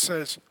 Satan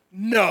says,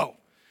 no.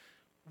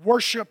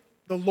 Worship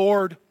the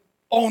Lord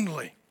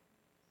only.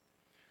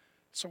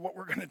 So what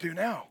we're going to do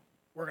now,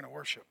 we're going to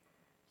worship.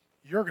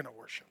 You're going to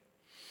worship.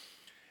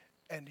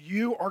 And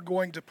you are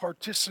going to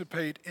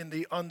participate in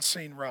the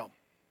unseen realm.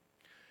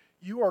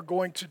 You are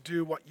going to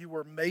do what you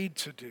were made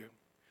to do.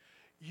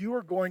 You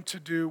are going to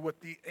do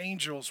what the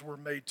angels were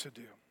made to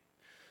do.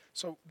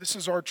 So this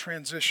is our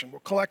transition.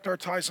 We'll collect our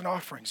tithes and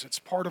offerings. It's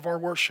part of our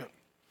worship.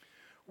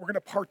 we're going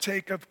to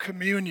partake of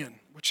communion,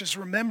 which is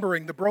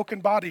remembering the broken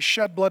body,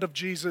 shed blood of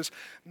Jesus.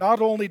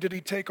 Not only did he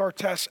take our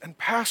test and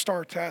passed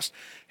our test,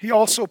 he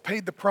also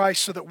paid the price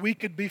so that we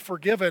could be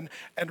forgiven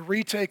and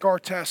retake our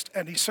test,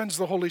 and he sends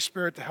the Holy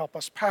Spirit to help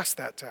us pass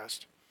that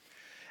test.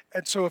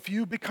 And so if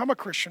you become a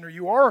Christian or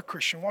you are a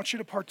Christian, I want you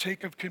to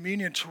partake of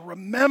communion to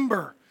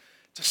remember,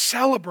 to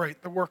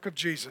celebrate the work of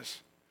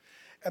Jesus.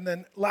 And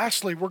then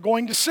lastly, we're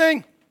going to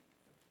sing.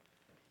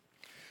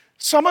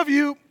 Some of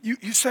you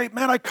say,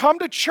 man, I come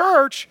to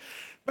church,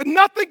 but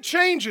nothing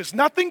changes.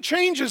 Nothing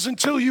changes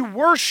until you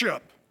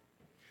worship,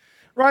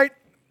 right?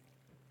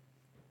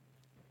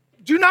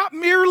 Do not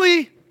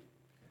merely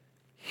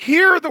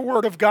hear the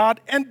word of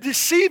God and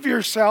deceive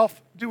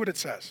yourself. Do what it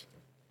says.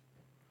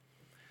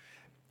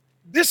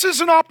 This is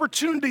an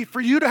opportunity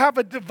for you to have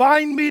a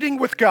divine meeting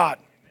with God.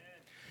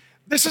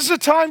 This is a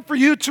time for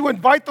you to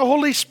invite the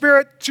Holy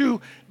Spirit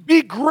to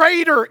be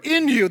greater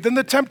in you than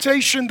the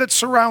temptation that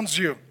surrounds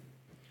you.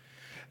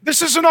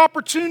 This is an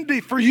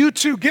opportunity for you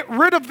to get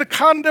rid of the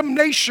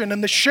condemnation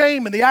and the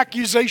shame and the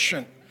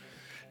accusation.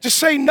 To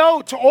say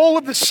no to all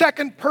of the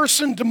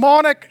second-person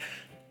demonic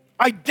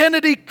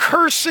identity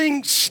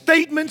cursing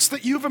statements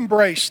that you've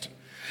embraced.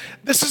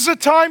 This is a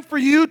time for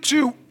you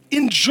to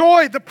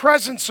enjoy the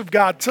presence of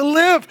God, to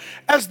live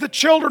as the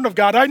children of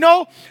God. I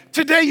know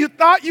today you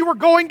thought you were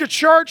going to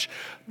church,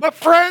 but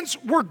friends,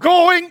 we're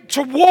going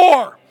to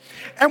war.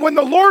 And when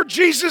the Lord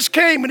Jesus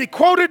came and he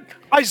quoted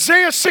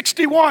Isaiah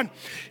 61,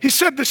 he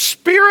said, the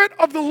Spirit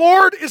of the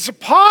Lord is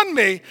upon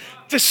me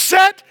to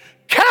set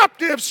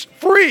captives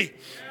free.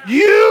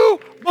 You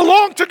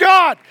belong to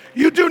God.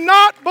 You do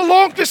not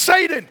belong to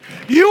Satan.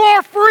 You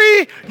are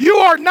free. You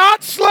are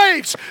not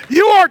slaves.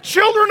 You are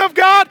children of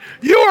God.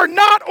 You are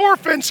not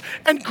orphans.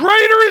 And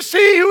greater is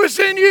he who is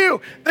in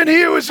you than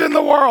he who is in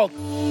the world.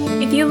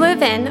 If you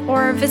live in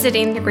or are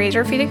visiting the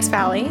Greater Phoenix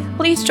Valley,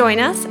 please join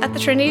us at the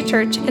Trinity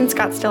Church in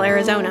Scottsdale,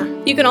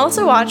 Arizona. You can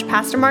also watch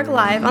Pastor Mark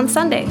live on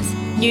Sundays,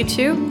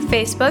 YouTube,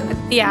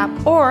 Facebook, the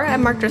app, or at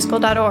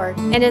markdriscoll.org.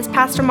 And as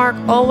Pastor Mark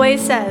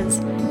always says,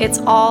 it's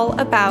all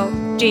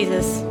about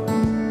Jesus.